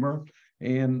smoke chamber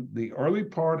in the early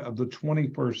part of the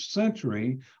 21st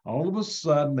century, all of a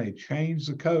sudden they changed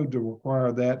the code to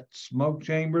require that smoke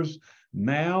chambers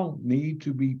now need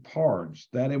to be parged.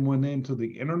 That went into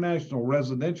the International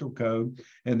Residential Code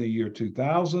in the year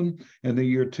 2000. In the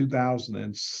year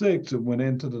 2006, it went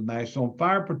into the National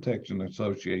Fire Protection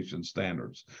Association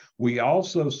standards. We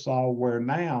also saw where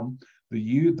now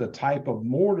the type of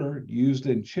mortar used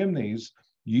in chimneys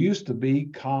used to be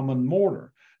common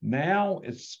mortar. Now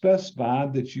it's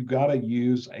specified that you got to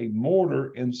use a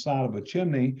mortar inside of a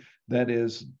chimney that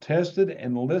is tested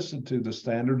and listed to the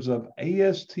standards of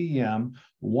ASTM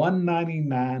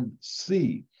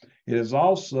 199C. It is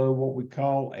also what we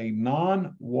call a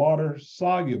non-water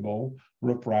soluble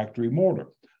refractory mortar.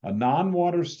 A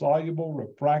non-water soluble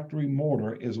refractory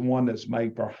mortar is one that's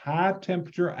made for high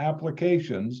temperature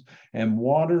applications, and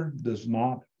water does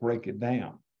not break it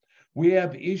down. We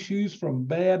have issues from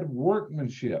bad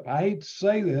workmanship. I hate to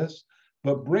say this,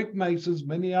 but brick masons,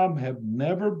 many of them have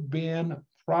never been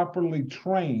properly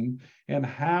trained in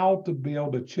how to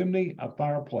build a chimney, a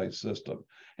fireplace system.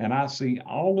 And I see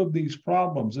all of these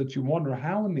problems that you wonder,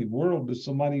 how in the world does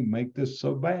somebody make this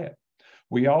so bad?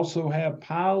 We also have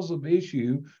piles of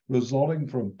issue resulting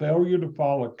from failure to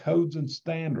follow codes and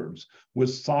standards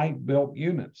with site-built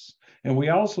units. And we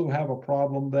also have a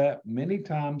problem that many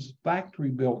times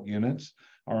factory-built units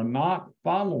are not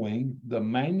following the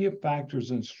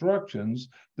manufacturer's instructions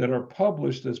that are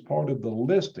published as part of the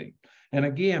listing. And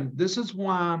again, this is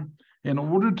why, in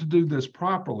order to do this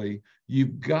properly,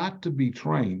 you've got to be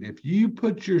trained. If you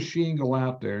put your shingle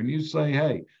out there and you say,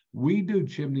 hey, we do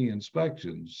chimney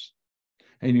inspections,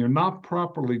 and you're not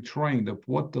properly trained of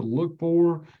what to look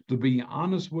for, to be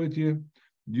honest with you,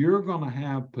 you're going to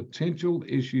have potential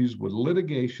issues with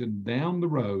litigation down the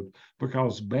road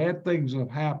because bad things have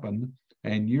happened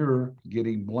and you're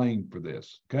getting blamed for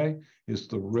this, okay? It's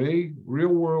the real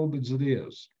world as it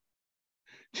is.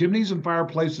 Chimneys and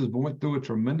fireplaces went through a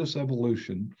tremendous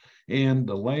evolution in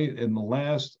the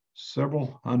last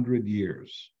several hundred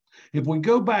years. If we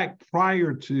go back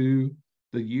prior to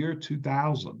the year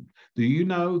 2000, do you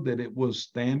know that it was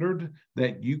standard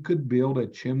that you could build a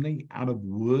chimney out of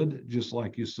wood, just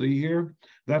like you see here?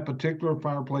 That particular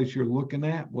fireplace you're looking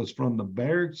at was from the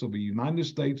barracks of a United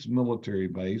States military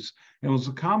base, and was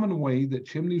a common way that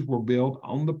chimneys were built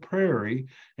on the prairie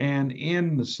and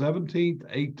in the 17th,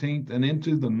 18th, and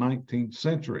into the 19th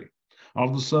century. All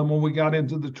of a sudden, when we got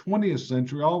into the 20th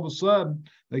century, all of a sudden,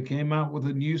 they came out with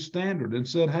a new standard and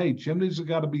said, hey, chimneys have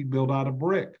got to be built out of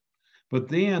brick. But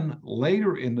then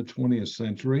later in the 20th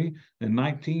century, in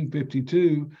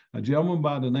 1952, a gentleman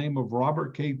by the name of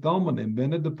Robert K. Thoman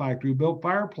invented the factory-built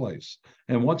fireplace.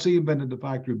 And once he invented the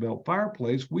factory-built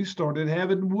fireplace, we started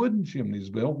having wooden chimneys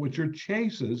built, which are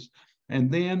chases,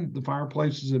 and then the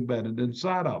fireplace is embedded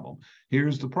inside of them.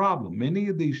 Here's the problem. Many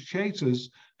of these chases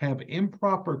have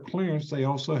improper clearance. They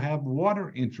also have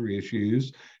water entry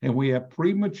issues, and we have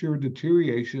premature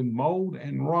deterioration, mold,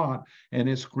 and rot, and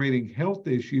it's creating health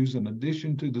issues in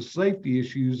addition to the safety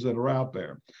issues that are out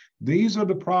there. These are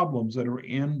the problems that are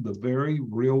in the very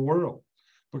real world,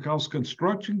 because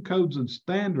construction codes and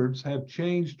standards have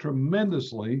changed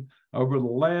tremendously over the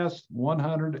last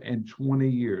 120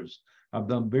 years. I've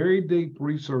done very deep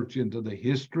research into the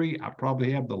history. I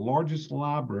probably have the largest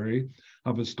library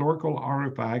of historical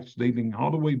artifacts dating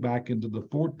all the way back into the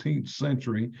 14th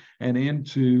century and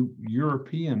into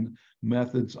European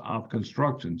methods of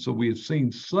construction. So we have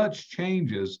seen such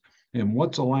changes in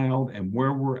what's allowed and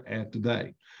where we're at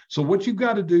today. So what you've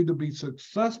got to do to be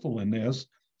successful in this,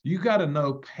 you got to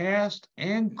know past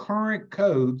and current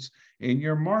codes in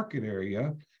your market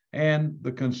area, and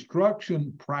the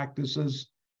construction practices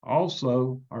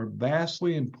also are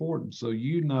vastly important, so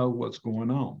you know what's going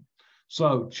on.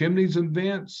 So chimneys and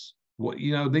vents, What,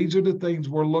 these are the things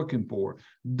we're looking for.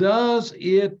 Does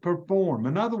it perform?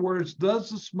 In other words, does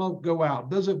the smoke go out?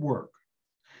 Does it work?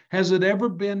 Has it ever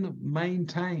been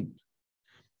maintained?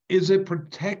 Is it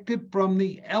protected from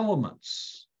the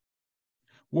elements?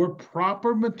 Were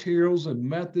proper materials and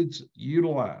methods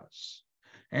utilized?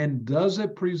 And does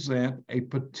it present a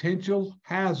potential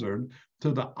hazard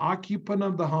to the occupant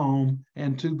of the home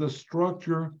and to the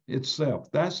structure itself?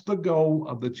 That's the goal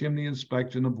of the chimney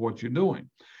inspection of what you're doing.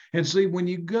 And see, when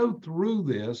you go through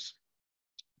this,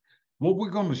 what we're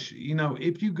going to,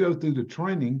 if you go through the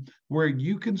training where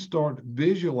you can start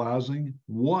visualizing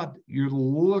what you're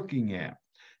looking at.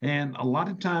 And a lot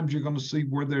of times you're going to see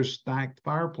where there's stacked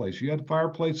fireplace. You have a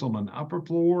fireplace on an upper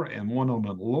floor and one on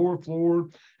a lower floor.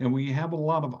 And we have a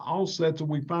lot of offsets, and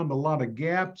we find a lot of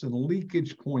gaps and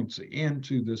leakage points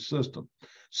into this system.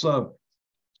 So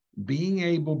being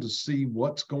able to see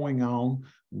what's going on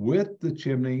with the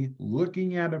chimney,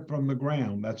 looking at it from the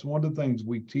ground, that's one of the things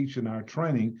we teach in our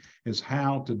training, is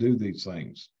how to do these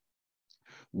things.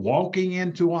 Walking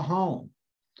into a home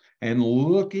and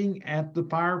looking at the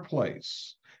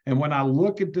fireplace. And when I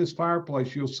look at this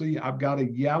fireplace, you'll see I've got a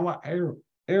yellow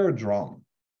arrow drawn.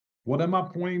 What am I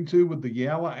pointing to with the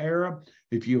yellow arrow?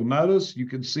 If you'll notice, you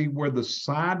can see where the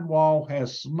sidewall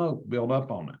has smoke built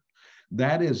up on it.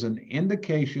 That is an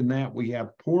indication that we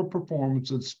have poor performance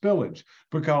and spillage,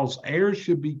 because air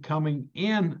should be coming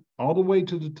in all the way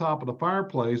to the top of the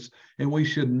fireplace, and we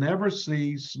should never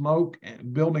see smoke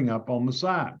building up on the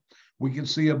side. We can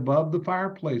see above the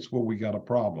fireplace where we got a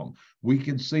problem. We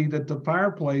can see that the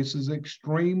fireplace is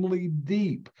extremely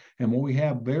deep. And when we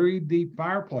have very deep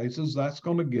fireplaces, that's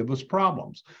going to give us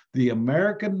problems. The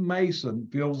American mason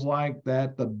feels like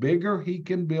that the bigger he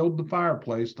can build the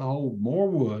fireplace to hold more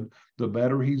wood, the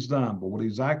better he's done. But what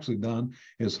he's actually done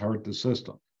is hurt the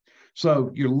system. So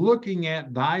you're looking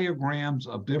at diagrams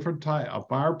of different types of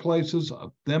fireplaces,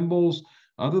 of thimbles,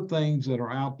 other things that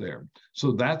are out there.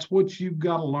 So that's what you've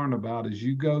got to learn about as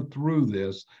you go through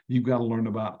this. You've got to learn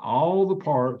about all the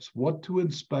parts, what to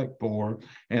inspect for,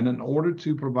 and in order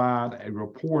to provide a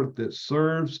report that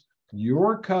serves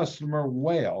your customer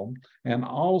well and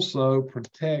also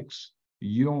protects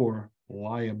your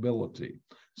liability.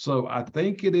 So I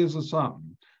think it is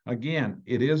something. Again,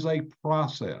 it is a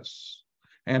process.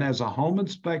 And as a home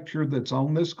inspector that's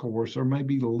on this course, or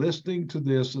maybe listening to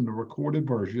this in the recorded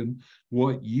version,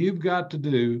 what you've got to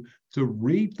do to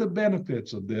reap the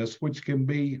benefits of this, which can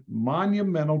be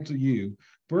monumental to you,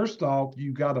 first off,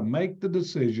 you've got to make the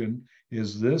decision,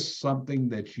 is this something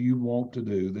that you want to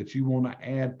do, that you want to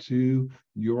add to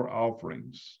your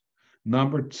offerings?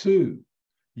 Number two,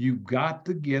 you've got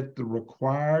to get the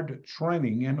required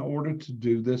training in order to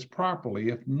do this properly.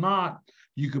 If not,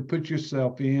 you could put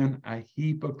yourself in a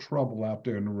heap of trouble out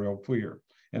there in the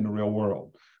real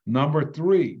world. Number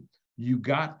three, you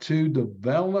got to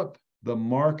develop the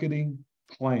marketing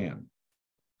plan.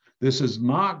 This is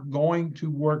not going to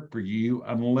work for you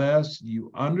unless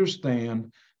you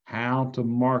understand how to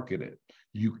market it.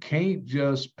 You can't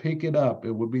just pick it up.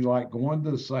 It would be like going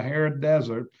to the Sahara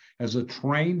Desert as a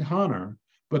trained hunter,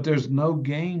 but there's no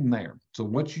game there. So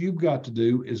what you've got to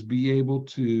do is be able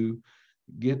to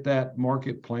get that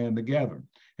market plan together.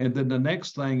 And then the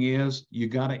next thing is you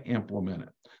got to implement it.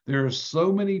 There are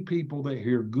so many people that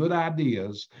hear good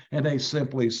ideas and they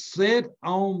simply sit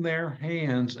on their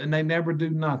hands and they never do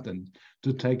nothing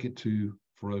to take it to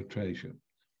fruition.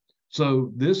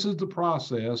 So this is the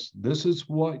process. This is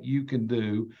what you can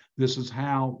do. This is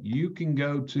how you can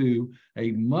go to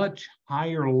a much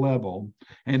higher level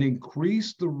and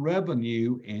increase the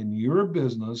revenue in your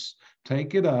business,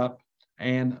 take it up,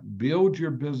 and build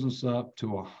your business up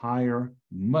to a higher,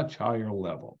 much higher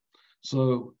level.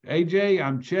 So AJ,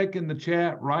 I'm checking the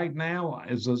chat right now.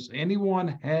 Does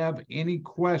anyone have any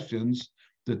questions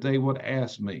that they would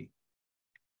ask me?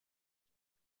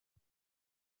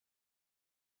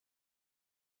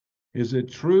 Is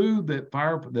it true that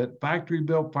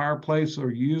factory-built fireplaces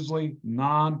are usually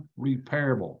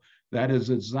non-repairable? That is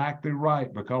exactly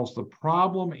right, because the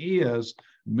problem is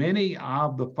many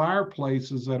of the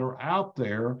fireplaces that are out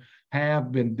there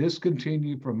have been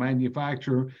discontinued from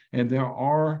manufacture, and there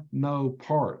are no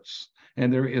parts,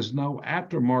 and there is no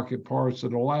aftermarket parts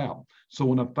that allow. So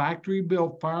when a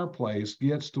factory-built fireplace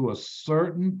gets to a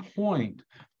certain point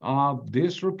of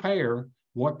disrepair,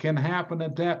 what can happen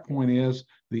at that point is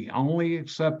the only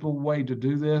acceptable way to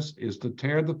do this is to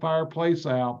tear the fireplace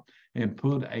out and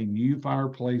put a new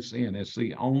fireplace in. It's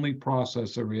the only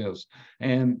process there is.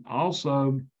 And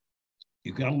also,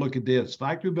 you've got to look at this.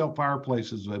 Factory-built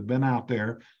fireplaces have been out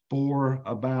there for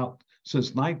about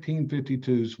since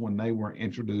 1952 is when they were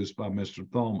introduced by Mr.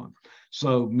 Thulman.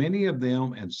 So many of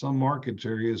them in some market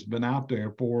areas been out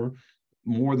there for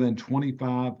more than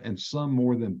 25 and some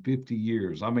more than 50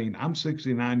 years. I mean, I'm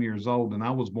 69 years old and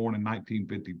I was born in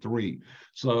 1953.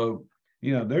 So,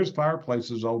 you know, there's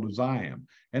fireplaces as old as I am,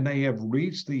 and they have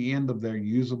reached the end of their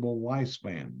usable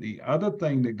lifespan. The other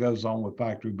thing that goes on with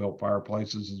factory built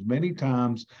fireplaces is many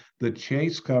times the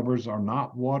chase covers are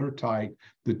not watertight.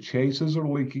 The chases are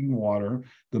leaking water.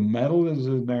 The metal is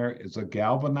in there. It's a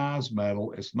galvanized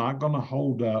metal. It's not going to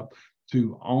hold up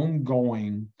to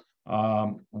ongoing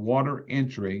water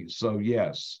entry. So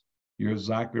yes, you're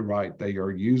exactly right. They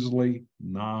are usually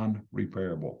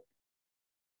non-repairable.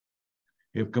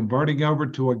 If converting over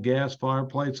to a gas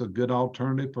fireplace, a good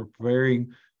alternative for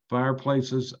preparing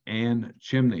fireplaces and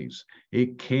chimneys,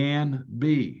 it can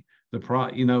be.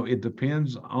 It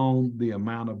depends on the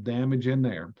amount of damage in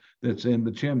there that's in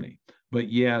the chimney.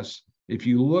 But yes, if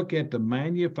you look at the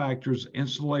manufacturer's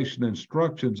installation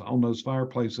instructions on those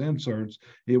fireplace inserts,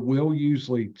 it will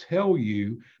usually tell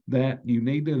you that you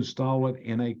need to install it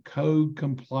in a code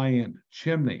compliant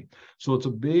chimney. So it's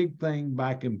a big thing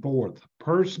back and forth.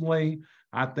 Personally,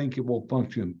 I think it will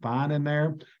function fine in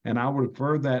there, and I would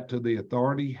refer that to the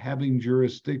authority having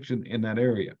jurisdiction in that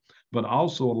area. But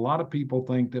also, a lot of people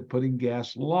think that putting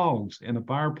gas logs in a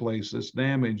fireplace that's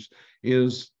damaged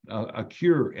is a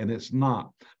cure, and it's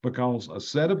not, because a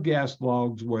set of gas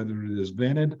logs, whether it is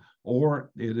vented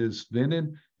or it is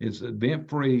vented, it's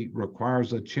vent-free,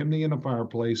 requires a chimney and a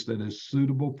fireplace that is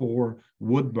suitable for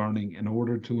wood burning in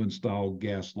order to install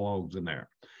gas logs in there.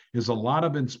 There's a lot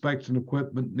of inspection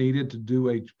equipment needed to do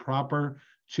a proper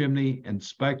chimney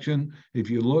inspection. If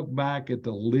you look back at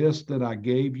the list that I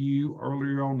gave you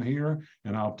earlier on here,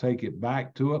 and I'll take it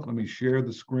back to it. Let me share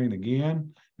the screen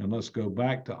again, and let's go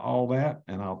back to all that,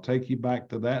 and I'll take you back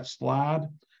to that slide.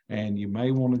 And you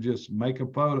may want to just make a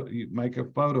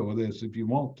photo of this if you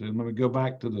want to. Let me go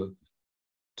back to the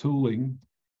tooling.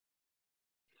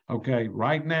 Okay,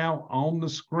 right now on the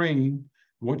screen,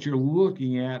 what you're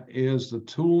looking at is the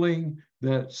tooling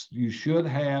that you should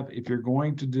have if you're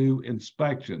going to do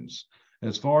inspections.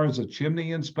 As far as a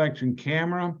chimney inspection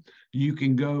camera, you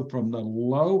can go from the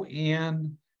low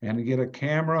end and get a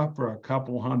camera for a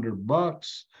couple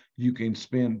 $100. You can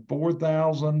spend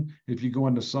 $4,000. If you go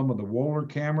into some of the Wohler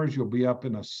cameras, you'll be up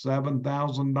in a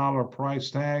 $7,000 price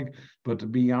tag. But to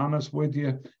be honest with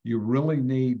you, you really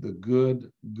need the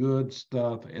good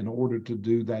stuff in order to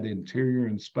do that interior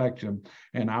inspection.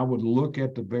 And I would look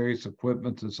at the various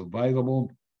equipment that's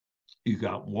available. You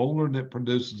got Wohler that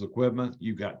produces equipment.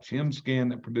 You got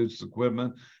ChimScan that produces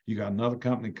equipment. You got another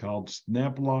company called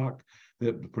Snaplock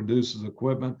that produces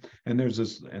equipment. And there's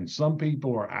this, and some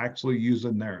people are actually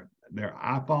using their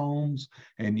iPhones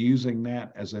and using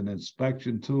that as an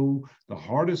inspection tool. The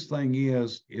hardest thing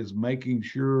is making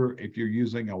sure if you're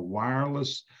using a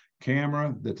wireless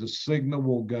camera that the signal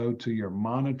will go to your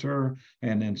monitor,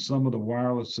 and in some of the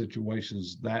wireless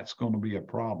situations that's going to be a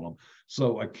problem.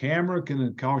 So a camera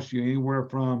can cost you anywhere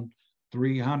from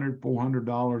 $300,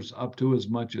 $400 up to as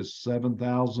much as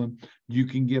 $7,000. You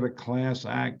can get a Class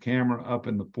Act camera up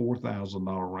in the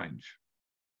 $4,000 range.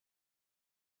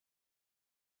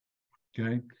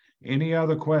 Okay. Any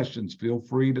other questions? Feel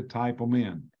free to type them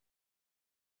in.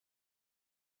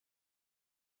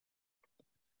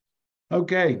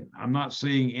 Okay, I'm not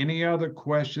seeing any other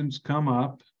questions come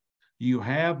up. You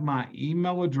have my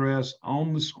email address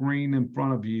on the screen in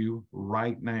front of you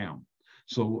right now.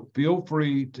 So feel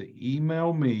free to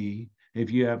email me if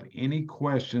you have any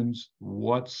questions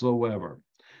whatsoever.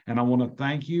 And I want to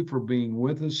thank you for being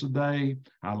with us today.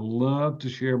 I love to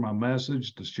share my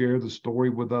message, to share the story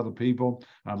with other people.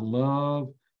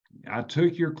 I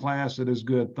took your class. It is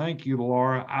good. Thank you,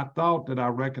 Laura. I thought that I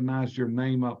recognized your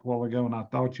name up a while ago, and I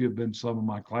thought you had been some of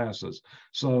my classes.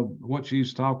 So what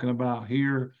she's talking about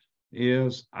here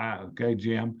is, okay,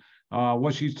 Jim,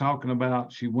 what she's talking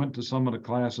about, she went to some of the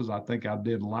classes I think I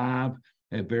did live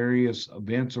at various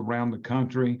events around the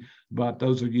country, but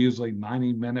those are usually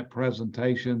 90-minute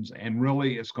presentations, and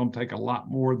really it's going to take a lot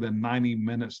more than 90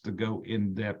 minutes to go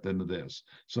in depth into this.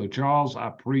 So Charles, I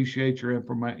appreciate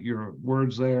your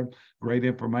words there, great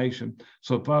information.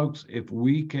 So folks, if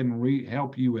we can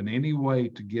help you in any way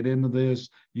to get into this,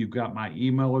 you've got my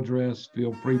email address.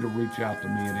 Feel free to reach out to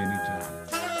me at any time.